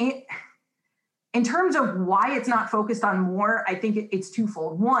can't, in terms of why it's not focused on more, I think it's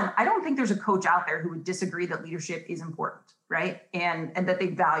twofold. One, I don't think there's a coach out there who would disagree that leadership is important, right? And that they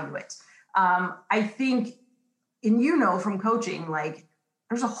value it. I think, and from coaching, like,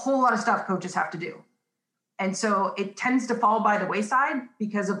 there's a whole lot of stuff coaches have to do. And so it tends to fall by the wayside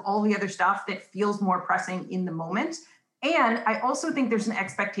because of all the other stuff that feels more pressing in the moment. And I also think there's an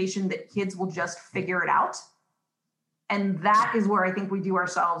expectation that kids will just figure it out. And that is where I think we do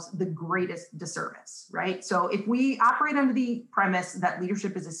ourselves the greatest disservice, right? So if we operate under the premise that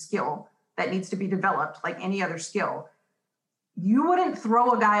leadership is a skill that needs to be developed like any other skill, you wouldn't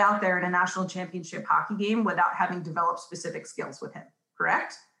throw a guy out there in a national championship hockey game without having developed specific skills with him,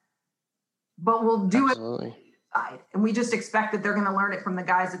 correct? But we'll do it side, and we just expect that they're going to learn it from the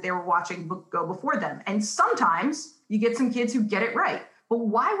guys that they were watching go before them. And sometimes you get some kids who get it right. But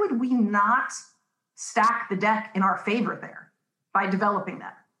why would we not stack the deck in our favor there by developing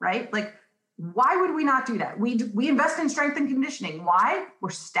them, right? Like, why would we not do that? We invest in strength and conditioning. Why? We're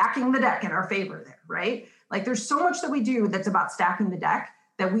stacking the deck in our favor there, right? Like, there's so much that we do that's about stacking the deck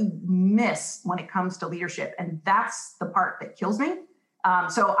that we miss when it comes to leadership. And that's the part that kills me.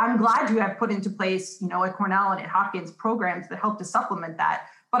 So I'm glad you have put into place, at Cornell and at Hopkins programs that help to supplement that.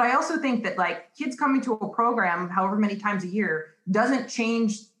 But I also think that, like, kids coming to a program however many times a year doesn't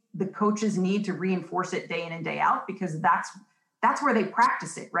change the coach's need to reinforce it day in and day out, because that's where they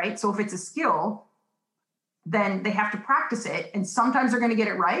practice it, right? So if it's a skill, then they have to practice it. And sometimes they're going to get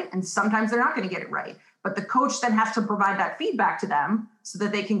it right, and sometimes they're not going to get it right. But the coach then has to provide that feedback to them so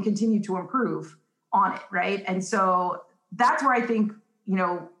that they can continue to improve on it, right? And so that's where I think,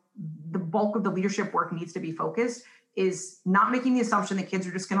 the bulk of the leadership work needs to be focused, is not making the assumption that kids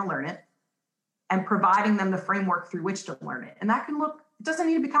are just going to learn it and providing them the framework through which to learn it. And that can look, it doesn't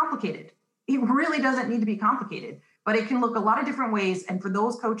need to be complicated. It really doesn't need to be complicated, but it can look a lot of different ways. And for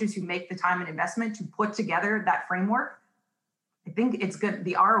those coaches who make the time and investment to put together that framework, I think it's good.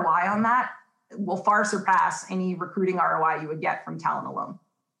 The ROI on that will far surpass any recruiting ROI you would get from talent alone.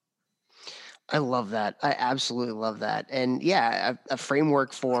 I love that. I absolutely love that. And yeah, a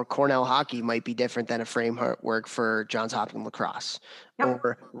framework for Cornell hockey might be different than a framework for Johns Hopkins lacrosse. Yep.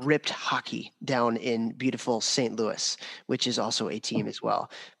 Or Ripped hockey down in beautiful St. Louis, which is also a team as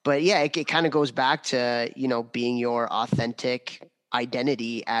well. But yeah, it kind of goes back to, being your authentic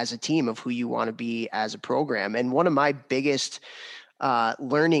identity as a team of who you want to be as a program. And one of my biggest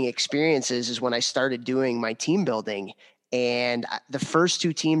learning experiences is when I started doing my team building. And the first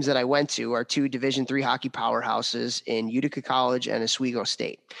two teams that I went to are two Division III hockey powerhouses in Utica College and Oswego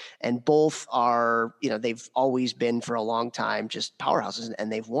State. And both are, they've always been for a long time just powerhouses, and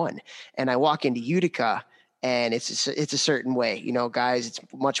they've won. And I walk into Utica, and it's a certain way, guys, it's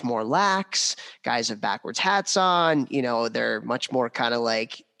much more lax. Guys have backwards hats on, they're much more kind of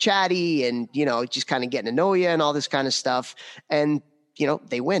like chatty and, just kind of getting to know you and all this kind of stuff. And,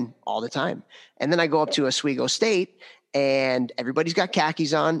 they win all the time. And then I go up to Oswego State, and everybody's got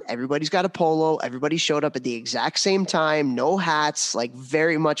khakis on, everybody's got a polo, everybody showed up at the exact same time, no hats, like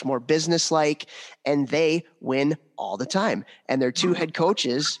very much more business-like, and they win all the time. And their two head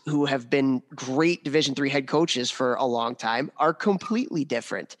coaches, who have been great Division III head coaches for a long time, are completely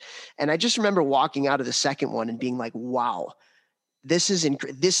different. And I just remember walking out of the second one and being like, wow, this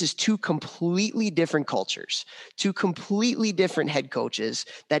is two completely different cultures, two completely different head coaches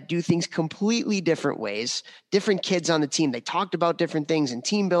that do things completely different ways, different kids on the team. They talked about different things in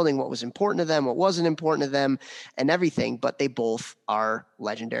team building, what was important to them, what wasn't important to them, and everything, but they both are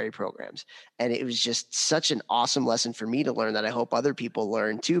legendary programs. And it was just such an awesome lesson for me to learn that I hope other people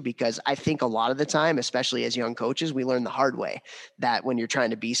learn too, because I think a lot of the time, especially as young coaches, we learn the hard way that when you're trying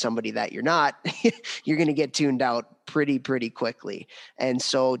to be somebody that you're not, you're going to get tuned out pretty quickly. And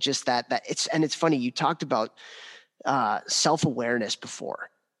so just that it's funny, you talked about self-awareness before.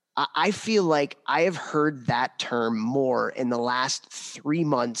 I feel like I have heard that term more in the last 3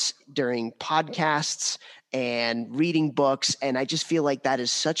 months during podcasts and reading books. And I just feel like that is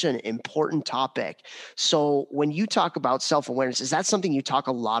such an important topic. So when you talk about self-awareness, is that something you talk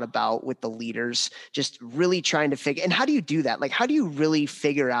a lot about with the leaders, just really trying to figure, and how do you do that? Like, how do you really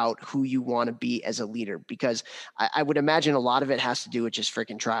figure out who you want to be as a leader? Because I would imagine a lot of it has to do with just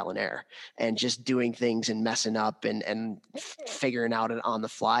freaking trial and error and just doing things and messing up and figuring out it on the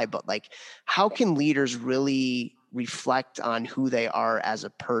fly. But like, how can leaders really reflect on who they are as a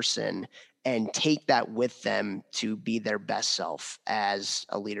person and take that with them to be their best self as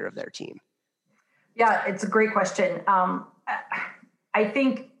a leader of their team? Yeah, it's a great question. I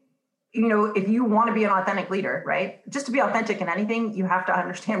think, if you want to be an authentic leader, right? Just to be authentic in anything, you have to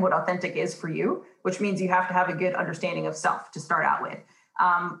understand what authentic is for you, which means you have to have a good understanding of self to start out with.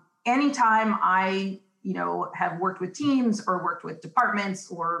 Anytime I, have worked with teams or worked with departments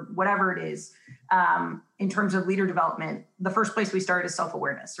or whatever it is, in terms of leader development, the first place we start is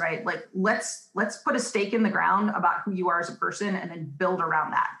self-awareness, right? Like, let's put a stake in the ground about who you are as a person and then build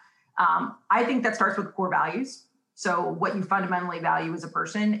around that. I think that starts with core values. So what you fundamentally value as a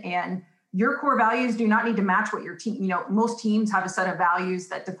person, and your core values do not need to match what your team, most teams have a set of values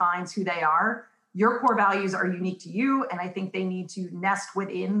that defines who they are. your core values are unique to you, and I think they need to nest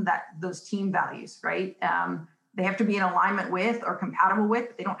within those team values, right? They have to be in alignment with or compatible with,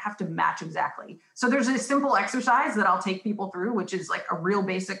 but they don't have to match exactly. So there's a simple exercise that I'll take people through, which is like a real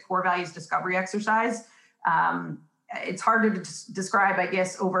basic core values discovery exercise. It's hard to describe, I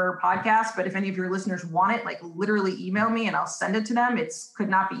guess, over podcast, but if any of your listeners want it, like literally email me and I'll send it to them. Could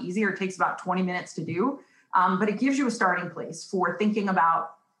not be easier. It takes about 20 minutes to do, but it gives you a starting place for thinking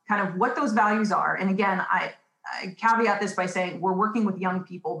about kind of what those values are. And again, I caveat this by saying we're working with young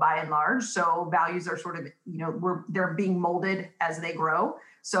people by and large. So values are sort of, they're being molded as they grow.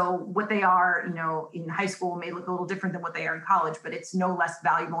 So what they are, in high school may look a little different than what they are in college, but it's no less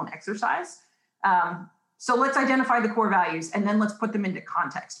valuable in exercise. So let's identify the core values and then let's put them into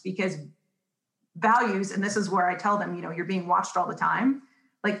context, because values, and this is where I tell them, you're being watched all the time.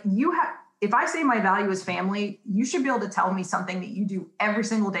 Like if I say my value is family, you should be able to tell me something that you do every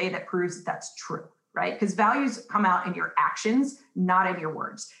single day that proves that that's true, right? Because values come out in your actions, not in your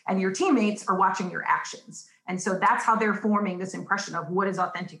words. And your teammates are watching your actions. And so that's how they're forming this impression of what is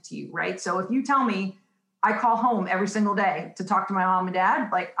authentic to you, right? So if you tell me, I call home every single day to talk to my mom and dad,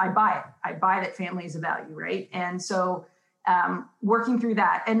 like I buy it. I buy that family is a value, right? And so working through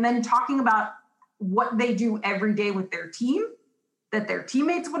that and then talking about what they do every day with their team that their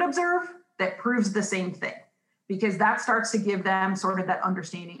teammates would observe that proves the same thing, because that starts to give them sort of that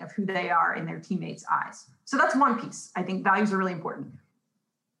understanding of who they are in their teammates' eyes. So that's one piece. I think values are really important.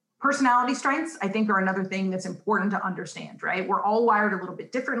 Personality strengths, I think, are another thing that's important to understand, right? We're all wired a little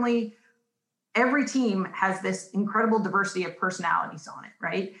bit differently. Every team has this incredible diversity of personalities on it,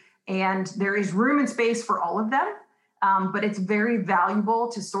 right? And there is room and space for all of them, but it's very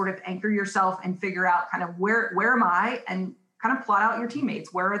valuable to sort of anchor yourself and figure out kind of where am I, and kind of plot out your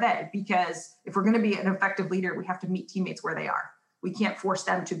teammates. Where are they? Because if we're going to be an effective leader, we have to meet teammates where they are. We can't force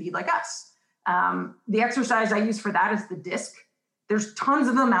them to be like us. The exercise I use for that is the DISC. There's tons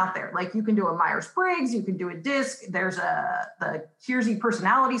of them out there. Like you can do a Myers-Briggs, you can do a DISC. There's the Keirsey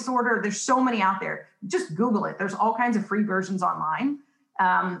personality sorter. There's so many out there. Just Google it. There's all kinds of free versions online.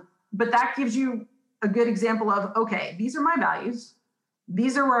 But that gives you a good example of, okay, these are my values.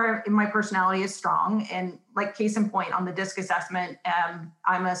 These are where my personality is strong. And like case in point on the DISC assessment,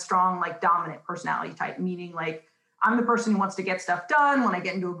 I'm a strong, like dominant personality type, meaning like I'm the person who wants to get stuff done when I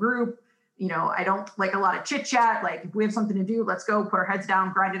get into a group. I don't like a lot of chit chat. Like if we have something to do, let's go put our heads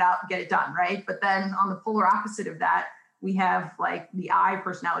down, grind it out, get it done. Right. But then on the polar opposite of that, we have like the I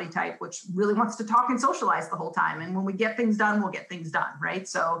personality type, which really wants to talk and socialize the whole time. And when we get things done, we'll get things done. Right.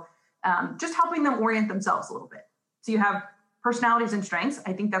 So just helping them orient themselves a little bit. So you have personalities and strengths.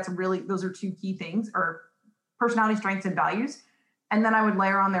 I think those are two key things, or personality, strengths, and values. And then I would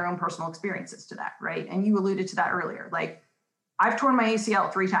layer on their own personal experiences to that, right? And you alluded to that earlier. Like I've torn my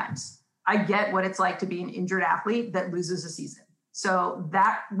ACL 3 times. I get what it's like to be an injured athlete that loses a season. So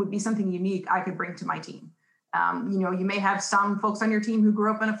that would be something unique I could bring to my team. You may have some folks on your team who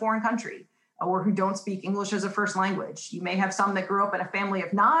grew up in a foreign country or who don't speak English as a first language. You may have some that grew up in a family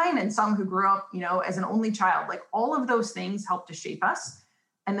of 9 and some who grew up, as an only child. Like all of those things help to shape us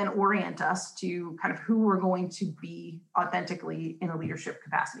and then orient us to kind of who we're going to be authentically in a leadership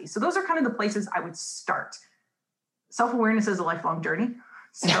capacity. So those are kind of the places I would start. Self-awareness is a lifelong journey.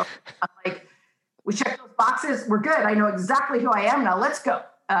 So like we check those boxes, we're good. I know exactly who I am now. Let's go.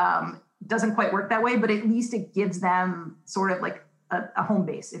 Doesn't quite work that way, but at least it gives them sort of like a home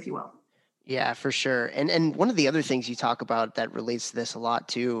base, if you will. Yeah, for sure. And one of the other things you talk about that relates to this a lot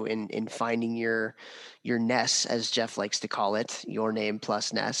too, in finding your Ness, as Jeff likes to call it, your name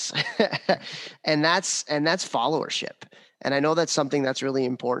plus Ness, and that's followership. And I know that's something that's really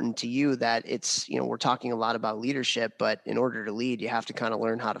important to you, that it's, we're talking a lot about leadership, but in order to lead, you have to kind of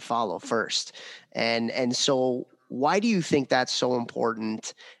learn how to follow first. And so why do you think that's so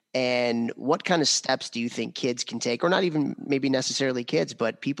important? And what kind of steps do you think kids can take, or not even maybe necessarily kids,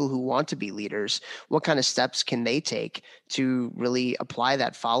 but people who want to be leaders, what kind of steps can they take to really apply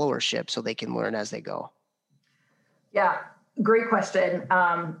that followership so they can learn as they go? Yeah, great question.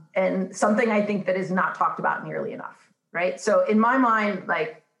 And something I think that is not talked about nearly enough, right? So in my mind,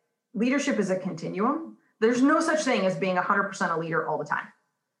 like leadership is a continuum. There's no such thing as being 100% a leader all the time.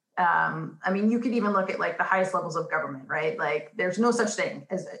 You could even look at like the highest levels of government, right? Like there's no such thing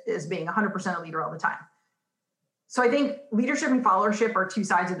as being 100% a leader all the time. So I think leadership and followership are two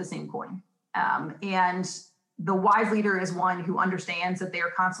sides of the same coin. And the wise leader is one who understands that they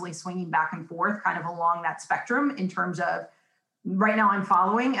are constantly swinging back and forth kind of along that spectrum in terms of right now I'm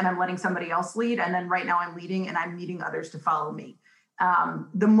following and I'm letting somebody else lead. And then right now I'm leading and I'm needing others to follow me.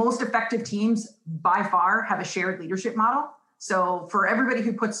 The most effective teams by far have a shared leadership model. So for everybody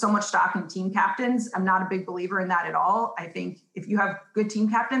who puts so much stock in team captains, I'm not a big believer in that at all. I think if you have good team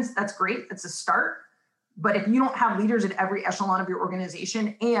captains, that's great. That's a start. But if you don't have leaders at every echelon of your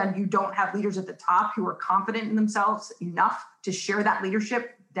organization, and you don't have leaders at the top who are confident in themselves enough to share that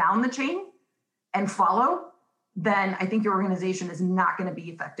leadership down the chain and follow, then I think your organization is not going to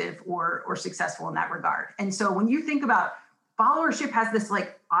be effective or successful in that regard. And so when you think about followership, has this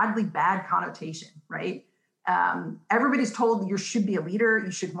like oddly bad connotation, right? Everybody's told you should be a leader,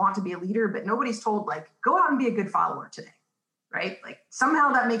 you should want to be a leader, but nobody's told like, go out and be a good follower today, right? Like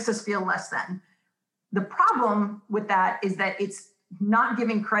somehow that makes us feel less than. The problem with that is that it's not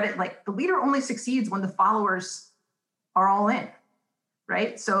giving credit. Like the leader only succeeds when the followers are all in,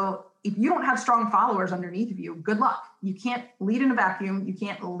 right? So if you don't have strong followers underneath of you, good luck. You can't lead in a vacuum. You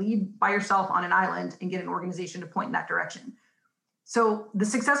can't lead by yourself on an island and get an organization to point in that direction. So the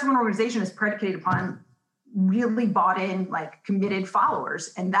success of an organization is predicated upon really bought in, like committed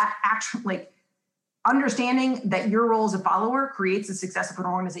followers. And that actually, like understanding that your role as a follower creates the success of an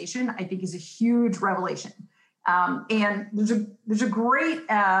organization, I think is a huge revelation. And there's a great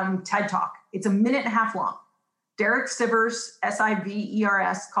TED Talk. It's 1.5 minutes long. Derek Sivers,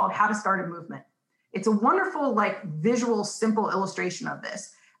 Sivers, called How to Start a Movement. It's a wonderful, like visual, simple illustration of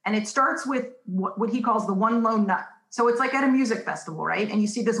this. And it starts with what he calls the one lone nut. So it's like at a music festival, right? And you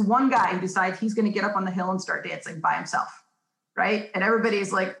see this one guy who decides he's going to get up on the hill and start dancing by himself, right? And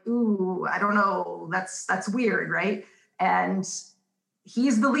everybody's like, ooh, I don't know, that's weird, right? And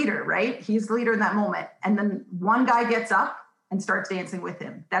he's the leader, right? He's the leader in that moment. And then one guy gets up and starts dancing with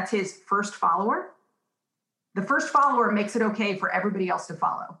him. That's his first follower. The first follower makes it okay for everybody else to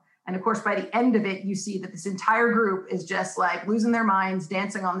follow. And of course, by the end of it, you see that this entire group is just like losing their minds,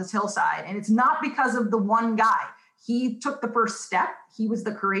 dancing on this hillside. And it's not because of the one guy. He took the first step. He was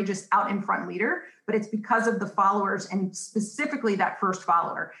the courageous out in front leader, but it's because of the followers and specifically that first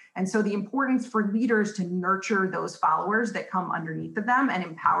follower. And so the importance for leaders to nurture those followers that come underneath of them and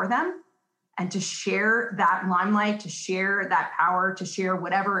empower them and to share that limelight, to share that power, to share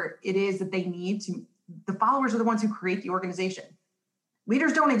whatever it is that they need to. The followers are the ones who create the organization.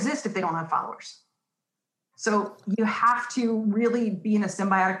 Leaders don't exist if they don't have followers. So you have to really be in a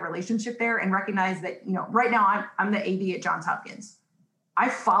symbiotic relationship there and recognize that, you know, right now I'm the AD at Johns Hopkins. I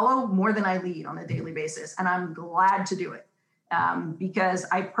follow more than I lead on a daily basis, and I'm glad to do it because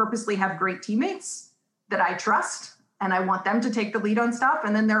I purposely have great teammates that I trust, and I want them to take the lead on stuff.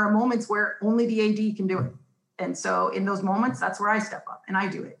 And then there are moments where only the AD can do it. And so in those moments, that's where I step up and I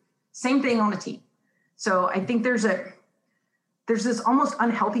do it. Same thing on a team. So I think there's this almost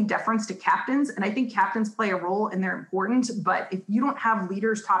unhealthy deference to captains. And I think captains play a role and they're important. But if you don't have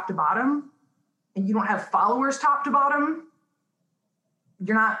leaders top to bottom and you don't have followers top to bottom,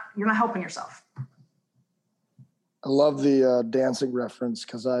 you're not helping yourself. I love the dancing reference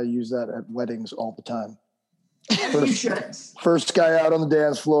because I use that at weddings all the time. First guy out on the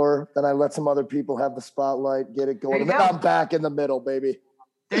dance floor, then I let some other people have the spotlight, get it going, and then I'm back in the middle, baby.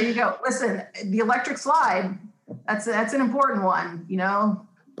 There you go. Listen, the electric slide, that's an important one, you know.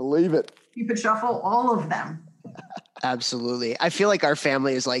 Believe it. Cupid shuffle, all of them. Absolutely. I feel like our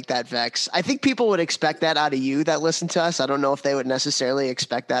family is like that, Vex. I think people would expect that out of you that listen to us. I don't know if they would necessarily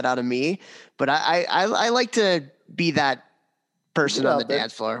expect that out of me, but I like to be that person on the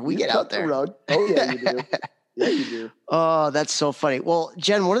dance floor. We get out there. Oh, yeah, you do. Yeah, you do. Oh, that's so funny. Well,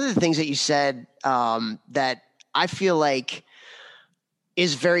 Jen, one of the things that you said that I feel like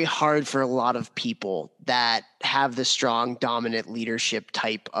is very hard for a lot of people that have the strong, dominant leadership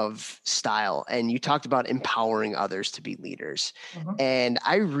type of style. And you talked about empowering others to be leaders. Mm-hmm. And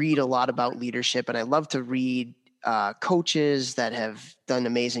I read a lot about leadership, and I love to read coaches that have done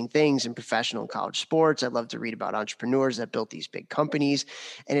amazing things in professional and college sports. I love to read about entrepreneurs that built these big companies.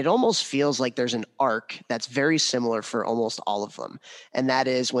 And it almost feels like there's an arc that's very similar for almost all of them. And that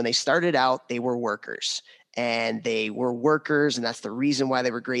is when they started out, they were workers. And they were workers, and that's the reason why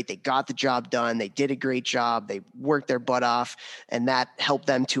they were great. They got the job done. They did a great job. They worked their butt off, and that helped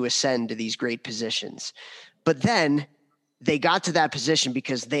them to ascend to these great positions. But then they got to that position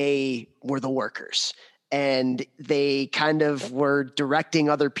because they were the workers. And they kind of were directing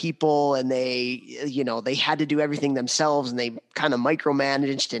other people, and they had to do everything themselves, and they kind of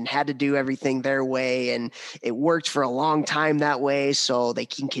micromanaged and had to do everything their way. And it worked for a long time that way, so they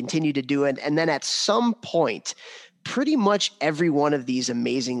can continue to do it. And then at some point, pretty much every one of these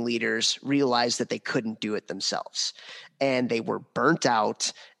amazing leaders realized that they couldn't do it themselves, and they were burnt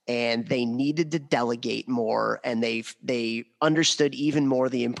out. and they needed to delegate more, and they understood even more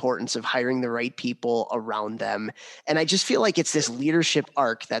the importance of hiring the right people around them. And I just feel like it's this leadership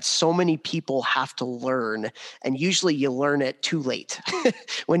arc that so many people have to learn, and usually you learn it too late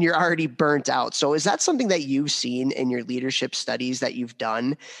when you're already burnt out. So is that something that you've seen in your leadership studies that you've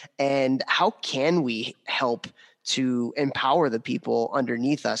done? And how can we help to empower the people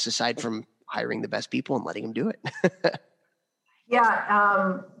underneath us, aside from hiring the best people and letting them do it?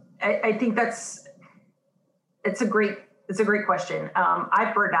 Yeah, I think it's a great question.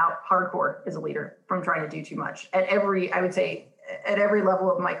 I've burned out hardcore as a leader from trying to do too much at every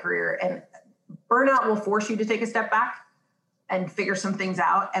level of my career. And burnout will force you to take a step back and figure some things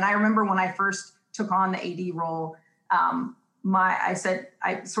out. And I remember when I first took on the AD role, I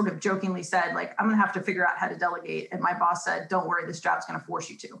sort of jokingly said, like, I'm going to have to figure out how to delegate. And my boss said, don't worry, this job's going to force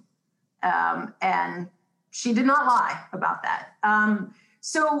you to. And she did not lie about that.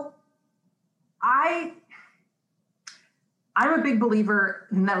 So I'm a big believer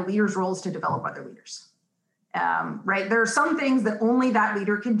in that a leader's role is to develop other leaders. Right? There are some things that only that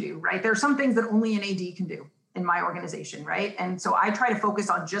leader can do, right? There are some things that only an AD can do in my organization, right? And so I try to focus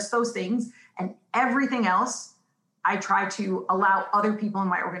on just those things, and everything else I try to allow other people in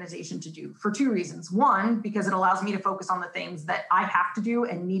my organization to do, for two reasons. One, because it allows me to focus on the things that I have to do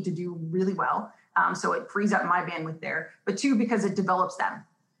and need to do really well. So it frees up my bandwidth there. But two, because it develops them.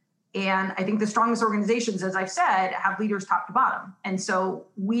 And I think the strongest organizations, as I've said, have leaders top to bottom. And so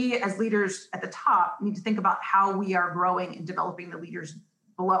we as leaders at the top need to think about how we are growing and developing the leaders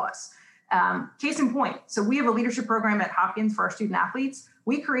below us. Case in point, so we have a leadership program at Hopkins for our student athletes.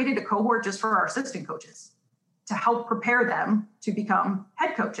 We created a cohort just for our assistant coaches to help prepare them to become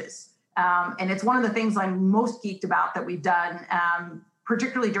head coaches. And it's one of the things I'm most geeked about that we've done,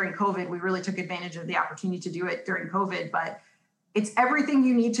 particularly during COVID. We really took advantage of the opportunity to do it during COVID, but it's everything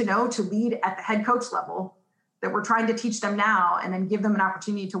you need to know to lead at the head coach level that we're trying to teach them now, and then give them an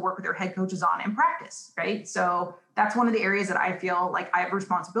opportunity to work with their head coaches on and practice, right? So that's one of the areas that I feel like I have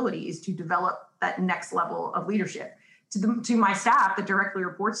responsibility, is to develop that next level of leadership. To my staff that directly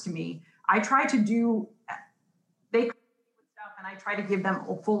reports to me, I try to do stuff, and I try to give them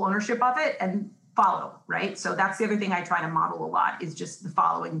full ownership of it and follow, right? So that's the other thing I try to model a lot, is just the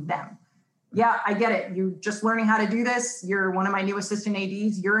following them. Yeah, I get it. You're just learning how to do this. You're one of my new assistant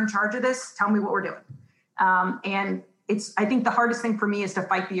ADs. You're in charge of this. Tell me what we're doing. And I think the hardest thing for me is to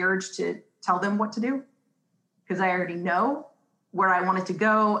fight the urge to tell them what to do, because I already know where I want it to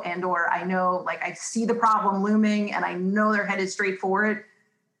go, or I know, like, I see the problem looming and I know they're headed straight for it.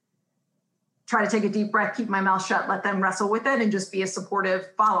 Try to take a deep breath, keep my mouth shut, let them wrestle with it, and just be a supportive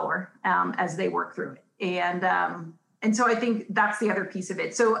follower as they work through it. And so I think that's the other piece of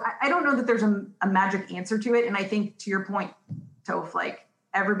it. So I don't know that there's a magic answer to it. And I think, to your point, Toph, like,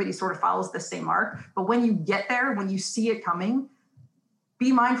 everybody sort of follows the same arc. But when you get there, when you see it coming,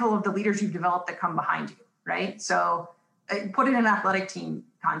 be mindful of the leaders you've developed that come behind you, right? So put it in an athletic team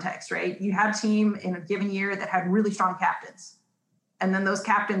context, right? You had a team in a given year that had really strong captains. And then those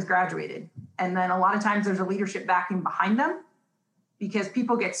captains graduated. And then a lot of times there's a leadership backing behind them, because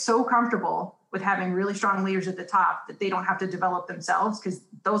people get so comfortable with having really strong leaders at the top that they don't have to develop themselves, because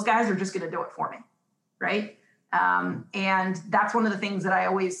those guys are just going to do it for me, right? And that's one of the things that I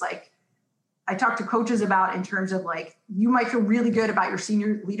always I talk to coaches about, in terms of, like, you might feel really good about your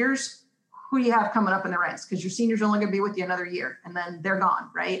senior leaders. Who do you have coming up in the ranks? Because your seniors are only going to be with you another year, and then they're gone,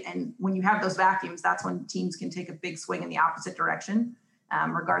 right? And when you have those vacuums, that's when teams can take a big swing in the opposite direction,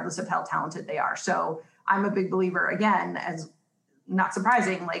 regardless of how talented they are. So I'm a big believer, again, as not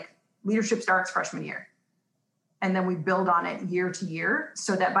surprising, like, leadership starts freshman year. And then we build on it year to year,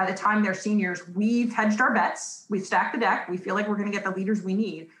 so that by the time they're seniors, we've hedged our bets, we've stacked the deck, we feel like we're going to get the leaders we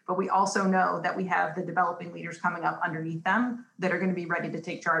need, but we also know that we have the developing leaders coming up underneath them that are going to be ready to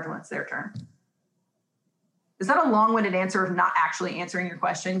take charge when it's their turn. Is that a long-winded answer of not actually answering your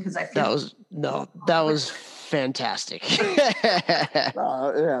question? Because I feel that was fantastic. Yeah,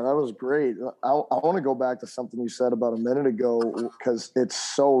 that was great. I want to go back to something you said about a minute ago, because it's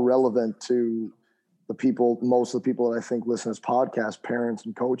so relevant to most of the people that I think listen to this podcast, parents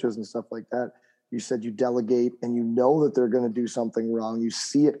and coaches and stuff like that. You said you delegate, and you know that they're going to do something wrong. You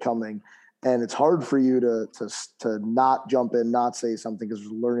see it coming, and it's hard for you to not jump in, not say something, because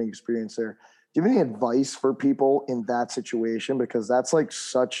there's a learning experience there. Do you have any advice for people in that situation? Because that's like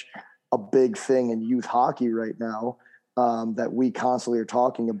such a big thing in youth hockey right now, that we constantly are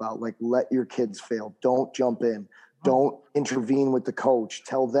talking about. Like, let your kids fail. Don't jump in. Don't intervene with the coach.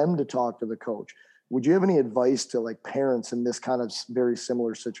 Tell them to talk to the coach. Would you have any advice to, like, parents in this kind of very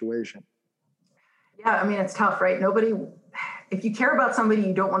similar situation? Yeah, I mean, it's tough, right? if you care about somebody,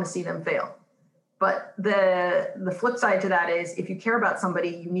 you don't want to see them fail. But the flip side to that is, if you care about somebody,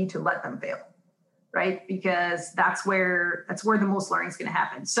 you need to let them fail, right? Because that's where the most learning is going to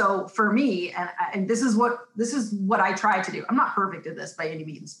happen. So for me, and this is what I try to do. I'm not perfect at this by any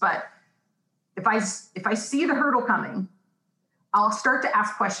means, but if I see the hurdle coming, I'll start to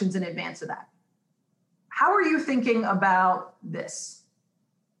ask questions in advance of that. How are you thinking about this?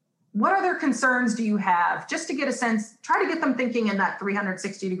 What other concerns do you have? Just to get a sense, try to get them thinking in that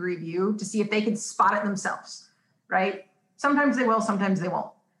 360-degree view to see if they can spot it themselves, right? Sometimes they will, sometimes they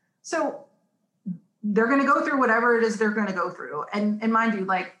won't. So they're going to go through whatever it is they're going to go through. And mind you,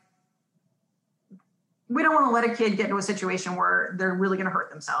 like, we don't want to let a kid get into a situation where they're really going to hurt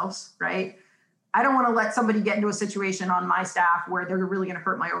themselves, right? I don't want to let somebody get into a situation on my staff where they're really going to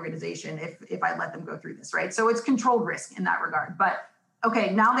hurt my organization if I let them go through this, right? So it's controlled risk in that regard. But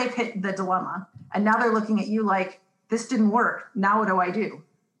okay, now they've hit the dilemma and now they're looking at you like, this didn't work. Now what do I do?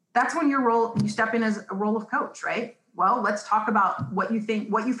 That's when you step in as a role of coach, right? Well, let's talk about what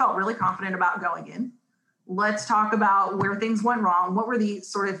you felt really confident about going in. Let's talk about where things went wrong. What were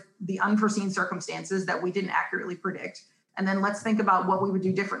the unforeseen circumstances that we didn't accurately predict? And then let's think about what we would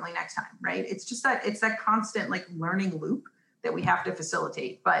do differently next time, right? It's that constant like learning loop that we have to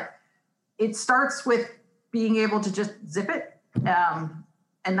facilitate. But it starts with being able to just zip it.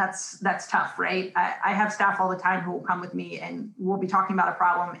 And that's tough, right? I have staff all the time who will come with me and we'll be talking about a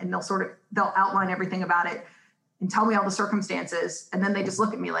problem and they'll outline everything about it and tell me all the circumstances. And then they just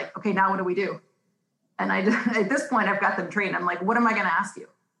look at me like, okay, now what do we do? And at this point, I've got them trained. I'm like, what am I going to ask you?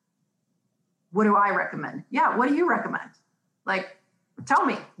 What do I recommend? Yeah. What do you recommend? Like, tell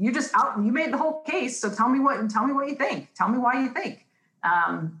me. You made the whole case. So tell me what you think. Tell me why you think.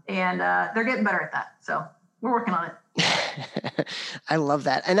 They're getting better at that. So we're working on it. I love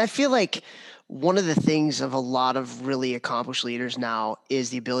that. And I feel like one of the things of a lot of really accomplished leaders now is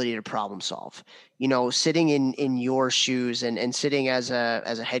the ability to problem solve. You know, sitting in your shoes and sitting as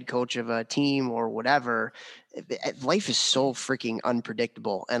a head coach of a team or whatever, life is so freaking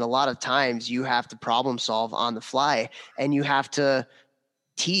unpredictable. And a lot of times you have to problem solve on the fly and you have to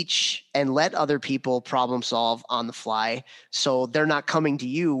teach and let other people problem solve on the fly. So they're not coming to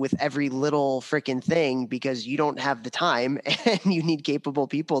you with every little freaking thing because you don't have the time and you need capable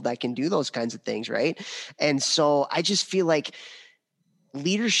people that can do those kinds of things. Right. And so I just feel like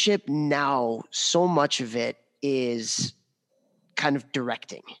leadership now, so much of it is kind of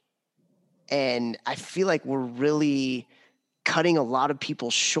directing. And I feel like we're really cutting a lot of people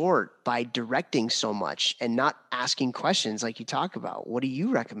short by directing so much and not asking questions like you talk about. What do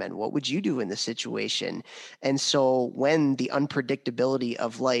you recommend? What would you do in this situation? And so when the unpredictability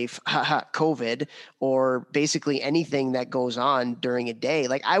of life, COVID, or basically anything that goes on during a day,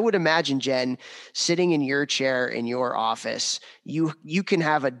 like I would imagine, Jen, sitting in your chair in your office, you can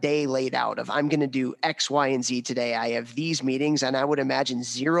have a day laid out of I'm going to do X, Y, and Z today. I have these meetings, and I would imagine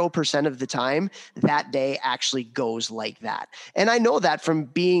 0% of the time that day actually goes like that. And I know that from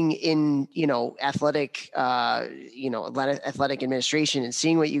being in, athletic administration and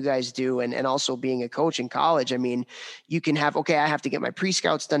seeing what you guys do and also being a coach in college. I mean, you can have, okay, I have to get my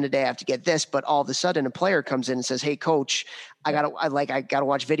pre-scouts done today. I have to get this, but all of a sudden a player comes in and says, hey coach, I gotta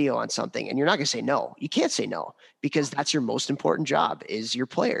watch video on something. And you're not gonna say no. You can't say no because that's your most important job is your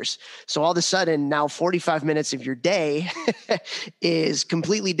players. So all of a sudden now 45 minutes of your day is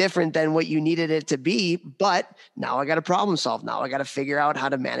completely different than what you needed it to be. But now I got to problem solve. Now I got to figure out how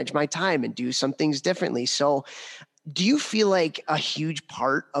to manage my time and do some things differently. So do you feel like a huge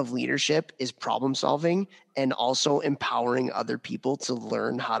part of leadership is problem solving and also empowering other people to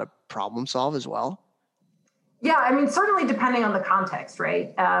learn how to problem solve as well? Yeah, I mean, certainly depending on the context,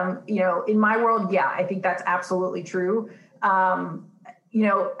 right? In my world, yeah, I think that's absolutely true. I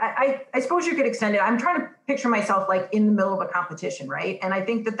suppose you could extend it. I'm trying to picture myself like in the middle of a competition, right? And I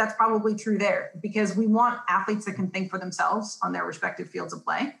think that that's probably true there because we want athletes that can think for themselves on their respective fields of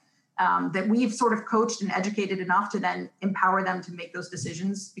play, that we've sort of coached and educated enough to then empower them to make those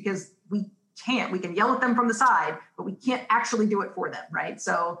decisions because we can yell at them from the side, but we can't actually do it for them, right?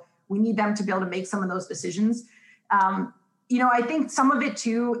 So we need them to be able to make some of those decisions. I think some of it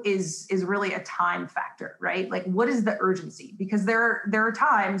too is really a time factor, right? Like what is the urgency? Because there are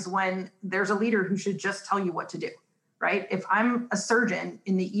times when there's a leader who should just tell you what to do, right? If I'm a surgeon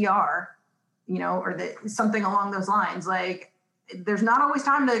in the ER, or something along those lines, like there's not always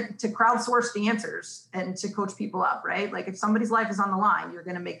time to crowdsource the answers and to coach people up, right? Like if somebody's life is on the line, you're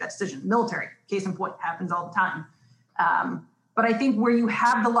going to make that decision. Military, case in point, happens all the time. But I think where you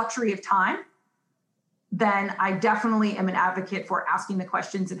have the luxury of time, then I definitely am an advocate for asking the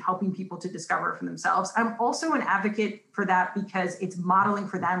questions and helping people to discover for themselves. I'm also an advocate for that because it's modeling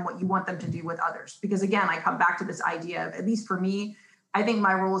for them what you want them to do with others. Because again, I come back to this idea of, at least for me, I think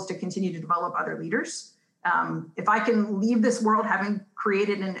my role is to continue to develop other leaders. If I can leave this world having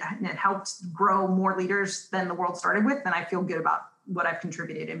created and helped grow more leaders than the world started with, then I feel good about what I've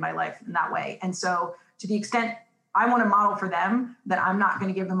contributed in my life in that way. And so to the extent I want to model for them that I'm not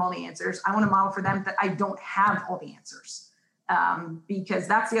going to give them all the answers, I want to model for them that I don't have all the answers, because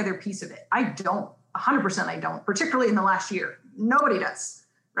that's the other piece of it. I don't, 100% I don't, particularly in the last year. Nobody does,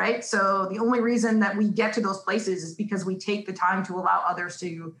 right? So the only reason that we get to those places is because we take the time to allow others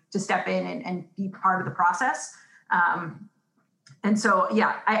to step in and be part of the process. And so,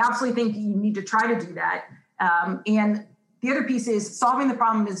 yeah, I absolutely think you need to try to do that. And the other piece is solving the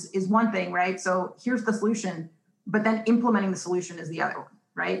problem is one thing, right? So here's the solution, but then implementing the solution is the other one,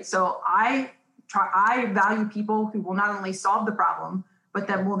 right? So I value people who will not only solve the problem, but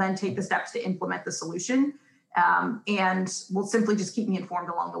then will then take the steps to implement the solution, and will simply just keep me informed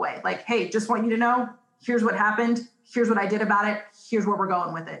along the way. Like, hey, just want you to know, here's what happened. Here's what I did about it. Here's where we're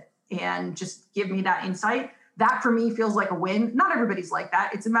going with it. And just give me that insight. That for me feels like a win. Not everybody's like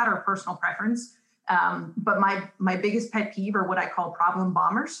that. It's a matter of personal preference. But my biggest pet peeve are what I call problem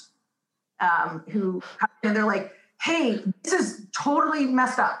bombers, who come in and they're like, hey, this is totally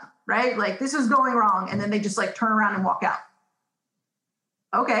messed up, right? Like this is going wrong. And then they just like turn around and walk out.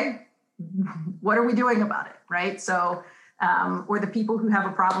 Okay, what are we doing about it, right? So, or the people who have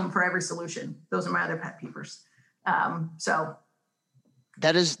a problem for every solution. Those are my other pet peevers. So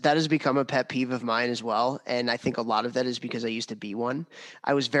that has become a pet peeve of mine as well. And I think a lot of that is because I used to be one.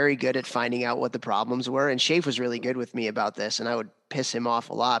 I was very good at finding out what the problems were. And Shafe was really good with me about this. And I would piss him off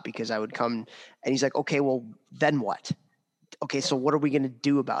a lot because I would come and he's like, okay, well, then what? Okay, so what are we going to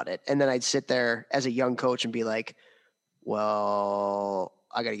do about it? And then I'd sit there as a young coach and be like, well,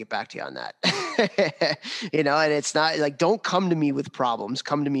 I got to get back to you on that. And it's not like, don't come to me with problems,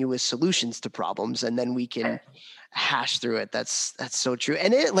 come to me with solutions to problems. And then we can hash through it. That's so true.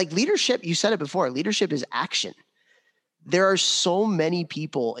 And like leadership, you said it before, leadership is action. There are so many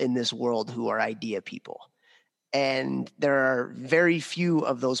people in this world who are idea people. And there are very few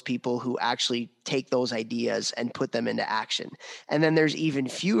of those people who actually take those ideas and put them into action. And then there's even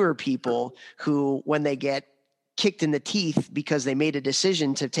fewer people who, when they get kicked in the teeth because they made a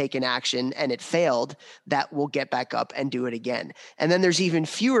decision to take an action and it failed, that will get back up and do it again. And then there's even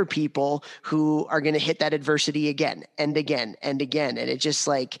fewer people who are going to hit that adversity again and again and again. And it just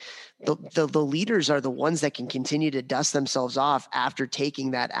like the leaders are the ones that can continue to dust themselves off after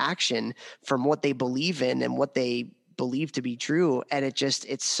taking that action from what they believe in and what they believe to be true. And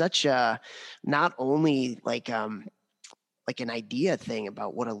it's such a, not only like an idea thing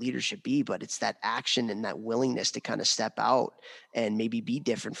about what a leader should be, but it's that action and that willingness to kind of step out and maybe be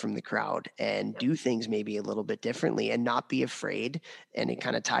different from the crowd and do things maybe a little bit differently and not be afraid. And it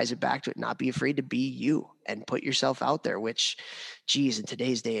kind of ties it back to it, not be afraid to be you and put yourself out there, which, geez, in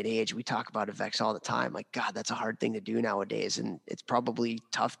today's day and age, we talk about Avex all the time. Like, God, that's a hard thing to do nowadays. And it's probably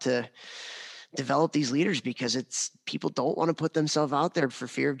tough to develop these leaders because people don't want to put themselves out there for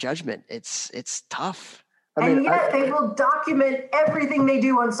fear of judgment. It's tough. And yet they will document everything they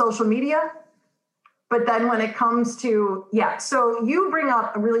do on social media. But then when it comes to, so you bring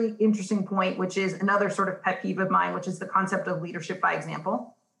up a really interesting point, which is another sort of pet peeve of mine, which is the concept of leadership by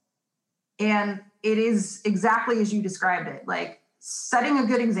example. And it is exactly as you described it. Like setting a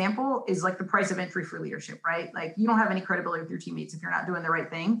good example is like the price of entry for leadership, right? Like you don't have any credibility with your teammates if you're not doing the right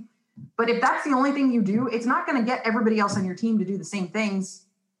thing. But if that's the only thing you do, it's not going to get everybody else on your team to do the same things.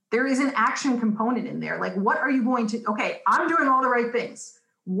 There is an action component in there. Like, what are you going to, okay, I'm doing all the right things.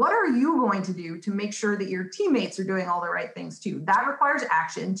 What are you going to do to make sure that your teammates are doing all the right things too? That requires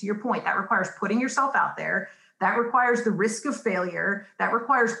action, to your point. That requires putting yourself out there. That requires the risk of failure. That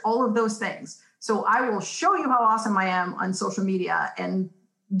requires all of those things. So I will show you how awesome I am on social media and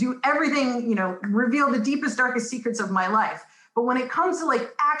do everything, reveal the deepest, darkest secrets of my life. But when it comes to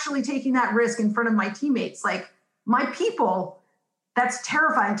like actually taking that risk in front of my teammates, like my people, that's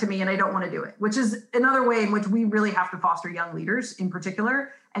terrifying to me and I don't want to do it, which is another way in which we really have to foster young leaders in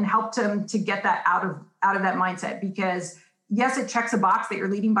particular and help them to get that out of that mindset. Because yes, it checks a box that you're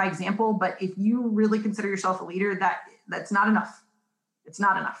leading by example, but if you really consider yourself a leader, that's not enough. It's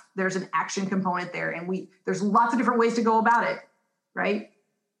not enough. There's an action component there and there's lots of different ways to go about it, right?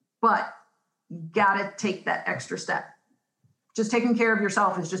 But you got to take that extra step. Just taking care of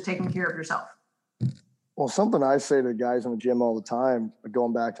yourself is just taking care of yourself. Well, something I say to the guys in the gym all the time,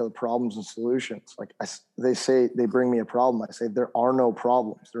 going back to the problems and solutions, they bring me a problem. I say, there are no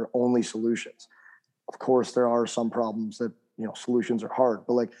problems. There are only solutions. of course there are some problems that, solutions are hard,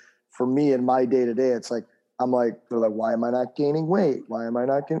 but like for me in my day to day, it's like, they're like, why am I not gaining weight? Why am I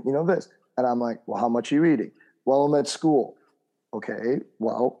not getting, this? And I'm like, well, how much are you eating? Well, I'm at school. Okay.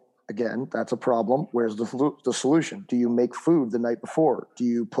 Well, again, that's a problem. Where's the solution? Do you make food the night before? Do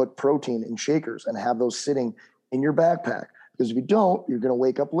you put protein in shakers and have those sitting in your backpack? Because if you don't, you're going to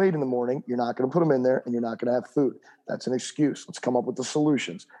wake up late in the morning. You're not going to put them in there and you're not going to have food. That's an excuse. Let's come up with the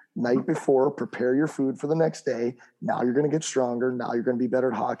solutions. Night before, prepare your food for the next day. Now you're going to get stronger. Now you're going to be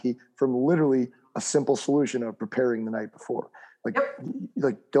better at hockey from literally a simple solution of preparing the night before. You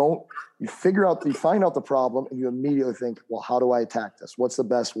find out the problem and you immediately think, well, how do I attack this? What's the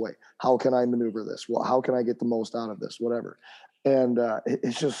best way? How can I maneuver this? Well, how can I get the most out of this? Whatever. And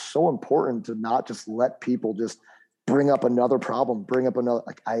it's just so important to not just let people just bring up another problem,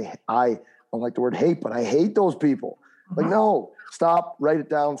 like I don't like the word hate, but I hate those people. Like, no, stop, write it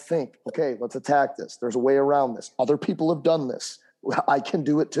down, think, okay, let's attack this. There's a way around this. Other people have done this. I can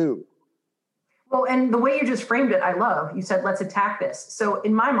do it too. Well, and the way you just framed it, I love. You said, let's attack this. So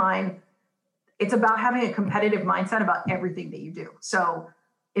in my mind, it's about having a competitive mindset about everything that you do. So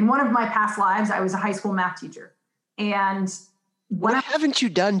in one of my past lives, I was a high school math teacher. And what haven't you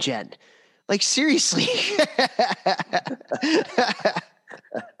done, Jen? Like, seriously.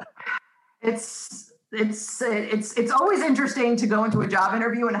 It's always interesting to go into a job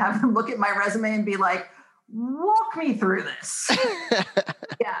interview and have them look at my resume and be like, walk me through this.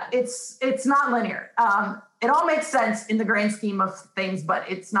 Yeah, it's not linear. It all makes sense in the grand scheme of things, but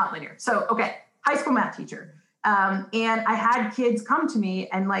it's not linear. So, okay, high school math teacher. And I had kids come to me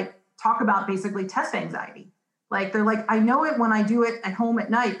and like talk about basically test anxiety. Like, they're like, I know it when I do it at home at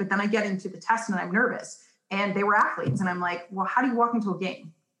night, but then I get into the test and I'm nervous. And they were athletes. And I'm like, well, how do you walk into a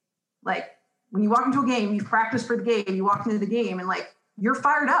game? Like, when you walk into a game, you've practiced for the game, you walk into the game and like, you're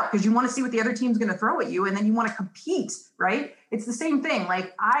fired up because you want to see what the other team's going to throw at you. And then you want to compete, right? It's the same thing.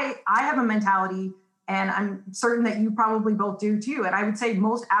 Like I have a mentality, and I'm certain that you probably both do too. And I would say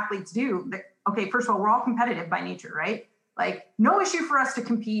most athletes do that. Okay, first of all, we're all competitive by nature, right? Like no issue for us to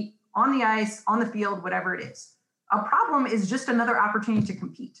compete on the ice, on the field, whatever it is. A problem is just another opportunity to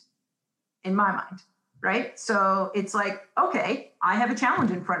compete in my mind, right? So it's like, okay, I have a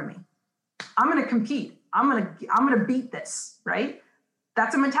challenge in front of me. I'm going to compete. I'm going to beat this, right?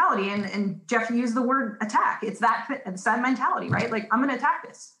 That's a mentality. And Jeff used the word attack. It's that mentality, right? Like, I'm going to attack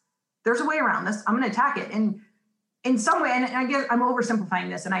this. There's a way around this. I'm going to attack it. And in some way, and I guess I'm oversimplifying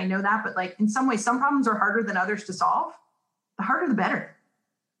this and I know that, but like in some ways, some problems are harder than others to solve. The harder, the better.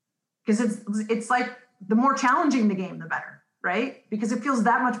 Because it's like the more challenging the game, the better, right? Because it feels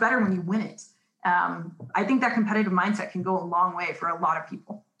that much better when you win it. I think that competitive mindset can go a long way for a lot of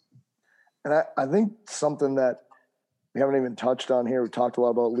people. And I think something that we haven't even touched on here, we talked a lot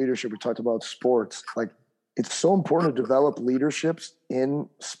about leadership, we talked about sports. Like, it's so important to develop leaderships in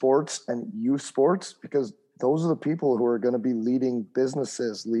sports and youth sports, because those are the people who are going to be leading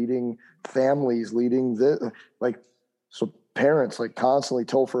businesses, leading families, so parents, like constantly,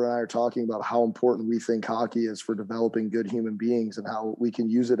 Topher and I are talking about how important we think hockey is for developing good human beings and how we can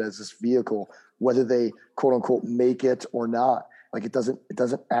use it as this vehicle, whether they quote unquote make it or not. Like, it doesn't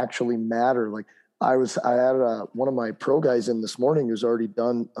actually matter. Like, I had one of my pro guys in this morning who's already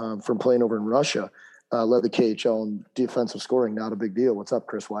done from playing over in Russia, led the KHL in defensive scoring. Not a big deal. What's up,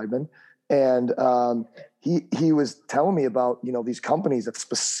 Chris Weidman? And he was telling me about, these companies that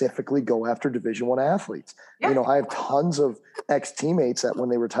specifically go after Division I athletes. Yeah. I have tons of ex-teammates that when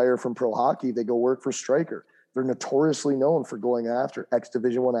they retire from pro hockey, they go work for Stryker. They're notoriously known for going after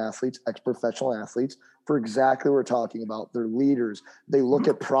ex-Division I athletes, ex-professional athletes, for exactly what we're talking about. They're leaders. They look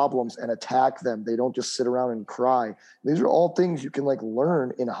at problems and attack them. They don't just sit around and cry. These are all things you can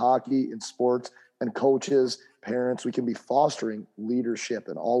learn in hockey, in sports, and coaches, parents. We can be fostering leadership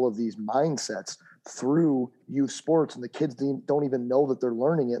and all of these mindsets through youth sports, and the kids don't even know that they're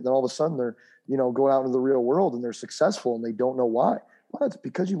learning it. And then all of a sudden they're, going out into the real world and they're successful and they don't know why. Well, it's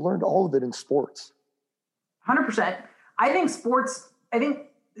because you learned all of it in sports. 100%. I think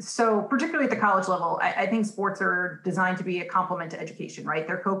so, particularly at the college level, I think sports are designed to be a complement to education, right?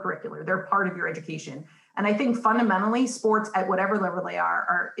 They're co-curricular. They're part of your education. And I think fundamentally sports at whatever level they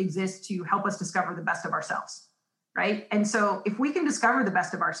exist to help us discover the best of ourselves, right? And so if we can discover the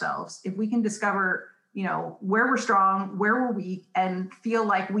best of ourselves, if we can discover, where we're strong, where we're weak, and feel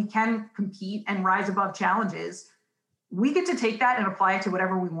like we can compete and rise above challenges, we get to take that and apply it to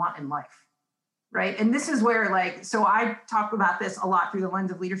whatever we want in life. Right. And this is where so I talk about this a lot through the lens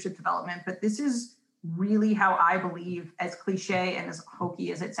of leadership development, but this is really how I believe, as cliche and as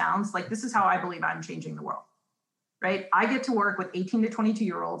hokey as it sounds, this is how I believe I'm changing the world. right? I get to work with 18 to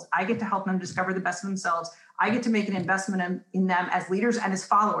 22-year-olds. I get to help them discover the best of themselves. I get to make an investment in them as leaders and as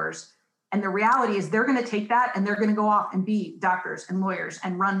followers. And the reality is they're going to take that and they're going to go off and be doctors and lawyers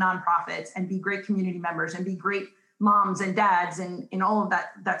and run nonprofits and be great community members and be great moms and dads and all of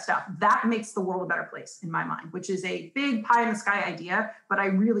that stuff. That makes the world a better place in my mind, which is a big pie in the sky idea, but I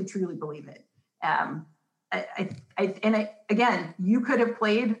really, truly believe it. Again, you could have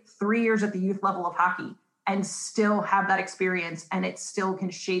played 3 years at the youth level of hockey and still have that experience, and it still can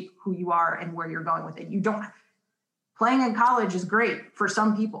shape who you are and where you're going with it. Playing in college is great for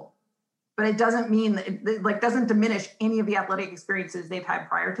some people, but it doesn't mean that it doesn't diminish any of the athletic experiences they've had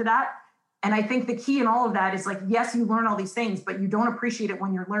prior to that. And I think the key in all of that is yes, you learn all these things, but you don't appreciate it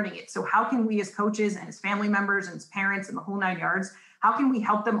when you're learning it. So how can we as coaches and as family members and as parents and the whole 9 yards, how can we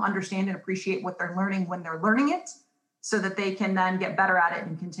help them understand and appreciate what they're learning when they're learning it so that they can then get better at it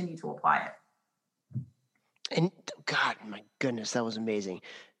and continue to apply it? And God, my goodness, that was amazing.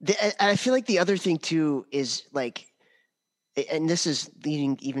 I feel like the other thing too is and this is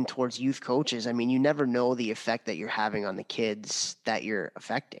leading even towards youth coaches. I mean, you never know the effect that you're having on the kids that you're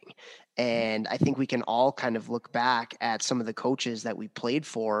affecting. And I think we can all kind of look back at some of the coaches that we played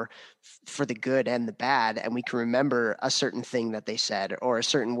for the good and the bad, and we can remember a certain thing that they said or a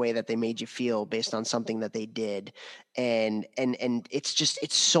certain way that they made you feel based on something that they did. And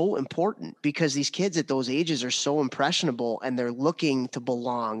it's so important because these kids at those ages are so impressionable and they're looking to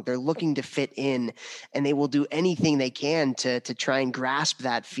belong, they're looking to fit in, and they will do anything they can to try and grasp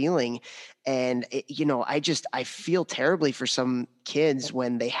that feeling. And I feel terribly for some kids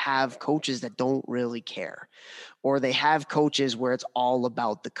when they have coaches that don't really care, or they have coaches where it's all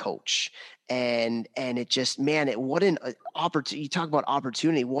about the coach. And it just, man, what an opportunity. You talk about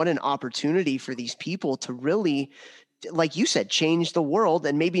opportunity. What an opportunity for these people to really, like you said, change the world,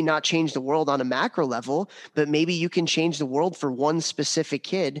 and maybe not change the world on a macro level, but maybe you can change the world for one specific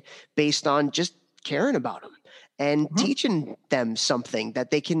kid based on just caring about them and teaching them something that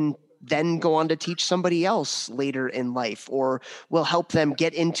they can then go on to teach somebody else later in life, or will help them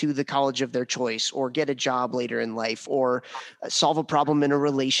get into the college of their choice, or get a job later in life, or solve a problem in a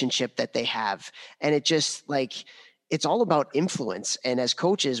relationship that they have. And it just it's all about influence. And as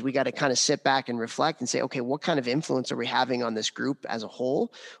coaches, we got to kind of sit back and reflect and say, okay, what kind of influence are we having on this group as a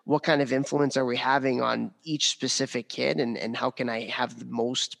whole? What kind of influence are we having on each specific kid? And how can I have the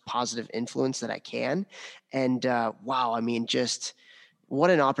most positive influence that I can? And wow, I mean, just what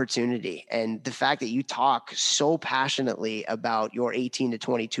an opportunity. And the fact that you talk so passionately about your 18 to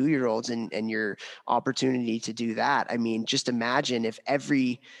 22-year-olds and your opportunity to do that. I mean, just imagine if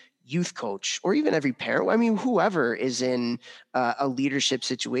every youth coach or even every parent, I mean, whoever is in a leadership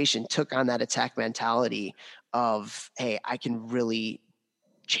situation took on that attack mentality of, hey, I can really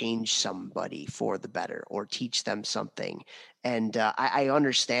change somebody for the better or teach them something. And I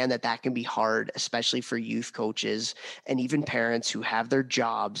understand that can be hard, especially for youth coaches and even parents who have their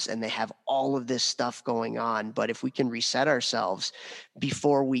jobs and they have all of this stuff going on. But if we can reset ourselves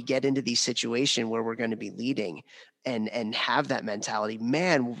before we get into these situations where we're going to be leading and have that mentality,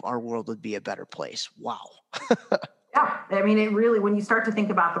 man, our world would be a better place. Wow. Yeah. I mean, it really, when you start to think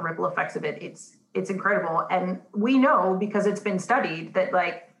about the ripple effects of it, it's incredible. And we know, because it's been studied, that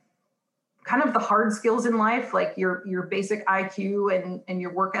kind of the hard skills in life, like your basic IQ and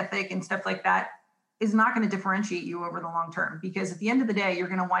your work ethic and stuff like that, is not going to differentiate you over the long term. Because at the end of the day, you're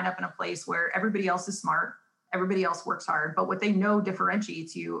going to wind up in a place where everybody else is smart, everybody else works hard, but what they know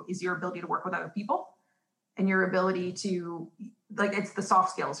differentiates you is your ability to work with other people and your ability to, it's the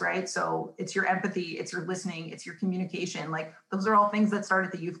soft skills, right? So it's your empathy, it's your listening, it's your communication. Those are all things that start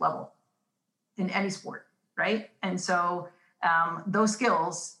at the youth level in any sport, right? And so those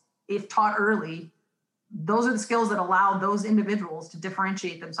skills, if taught early, those are the skills that allow those individuals to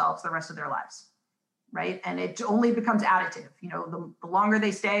differentiate themselves the rest of their lives, right? And it only becomes additive. The longer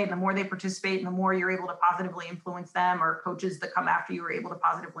they stay and the more they participate and the more you're able to positively influence them, or coaches that come after you are able to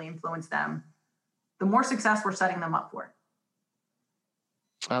positively influence them, the more success we're setting them up for.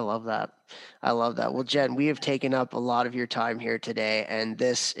 I love that. Well, Jen, we have taken up a lot of your time here today, and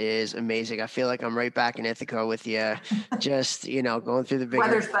this is amazing. I feel like I'm right back in Ithaca with you, just, going through the big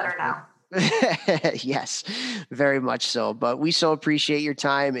weather's better now. Yes, very much so. But we so appreciate your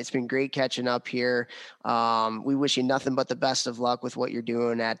time. It's been great catching up here. We wish you nothing but the best of luck with what you're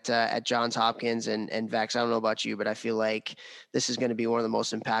doing at Johns Hopkins and Vex. I don't know about you, but I feel like this is going to be one of the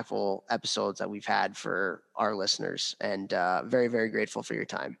most impactful episodes that we've had for our listeners, and very, very grateful for your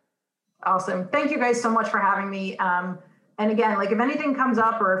time. Awesome. Thank you guys so much for having me. And again, if anything comes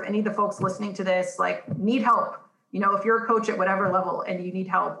up, or if any of the folks listening to this, need help, if you're a coach at whatever level and you need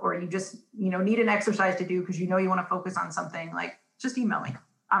help, or you just, need an exercise to do because you want to focus on something, like, just email me.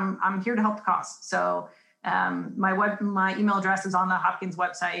 I'm here to help the cause. So my email address is on the Hopkins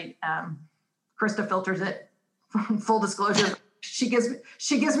website. Krista filters it. Full disclosure, she gives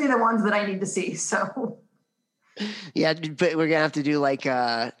me the ones that I need to see. So yeah, but we're gonna have to do like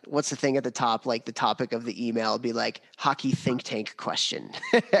what's the thing at the top? Like the topic of the email be like hockey think tank question.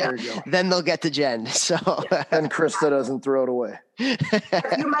 There you go. Then they'll get to Jen. So and Krista doesn't throw it away.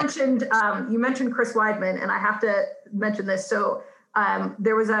 You mentioned Chris Weidman, and I have to mention this. So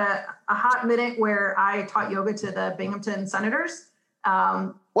there was a hot minute where I taught yoga to the Binghamton Senators.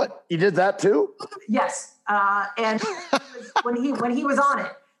 What? You did that too? Yes. And when he was on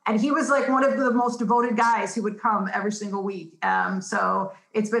it, and he was like one of the most devoted guys who would come every single week. So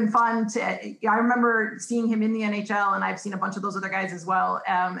it's been fun I remember seeing him in the NHL, and I've seen a bunch of those other guys as well.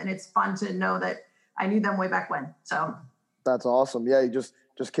 And it's fun to know that I knew them way back when. So that's awesome. Yeah. He just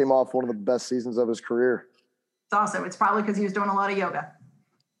came off one of the best seasons of his career. It's awesome. It's probably because he was doing a lot of yoga.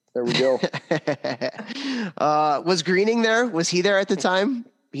 There we go. Was Greening there? Was he there at the time?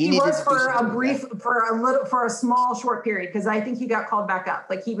 He was for a small short period, because I think he got called back up.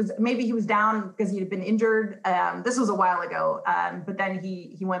 Like he was down because he had been injured. This was a while ago, but then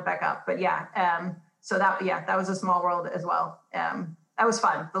he went back up. But yeah, so that was a small world as well. That was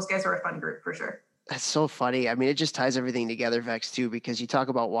fun. Those guys are a fun group for sure. That's so funny. I mean, it just ties everything together, Vex, too, because you talk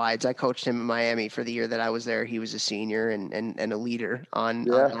about Wides. I coached him in Miami for the year that I was there. He was a senior and a leader on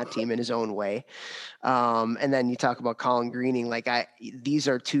that team in his own way. And then you talk about Colin Greening. Like these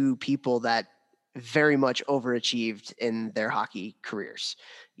are two people that very much overachieved in their hockey careers.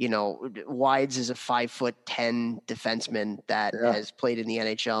 Wides is a 5'10" defenseman that has played in the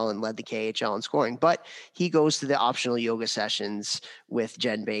NHL and led the KHL in scoring, but he goes to the optional yoga sessions with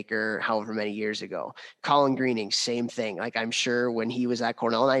Jen Baker however many years ago. Colin Greening, same thing. Like I'm sure when he was at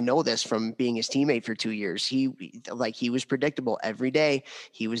Cornell, and I know this from being his teammate for 2 years, he was predictable every day.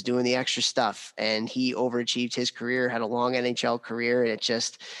 He was doing the extra stuff, and he overachieved his career, had a long NHL career, and it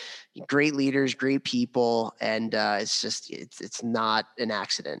just great leaders, great people. And it's not an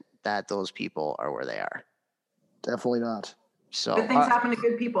accident that those people are where they are. Definitely not. So good things happen to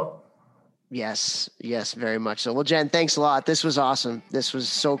good people. Yes, very much so. Well, Jen, thanks a lot. This was awesome. This was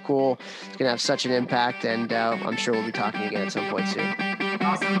so cool. It's going to have such an impact, and I'm sure we'll be talking again at some point soon.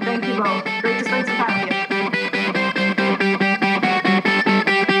 Awesome. Thank you both. Great to spend some time with you.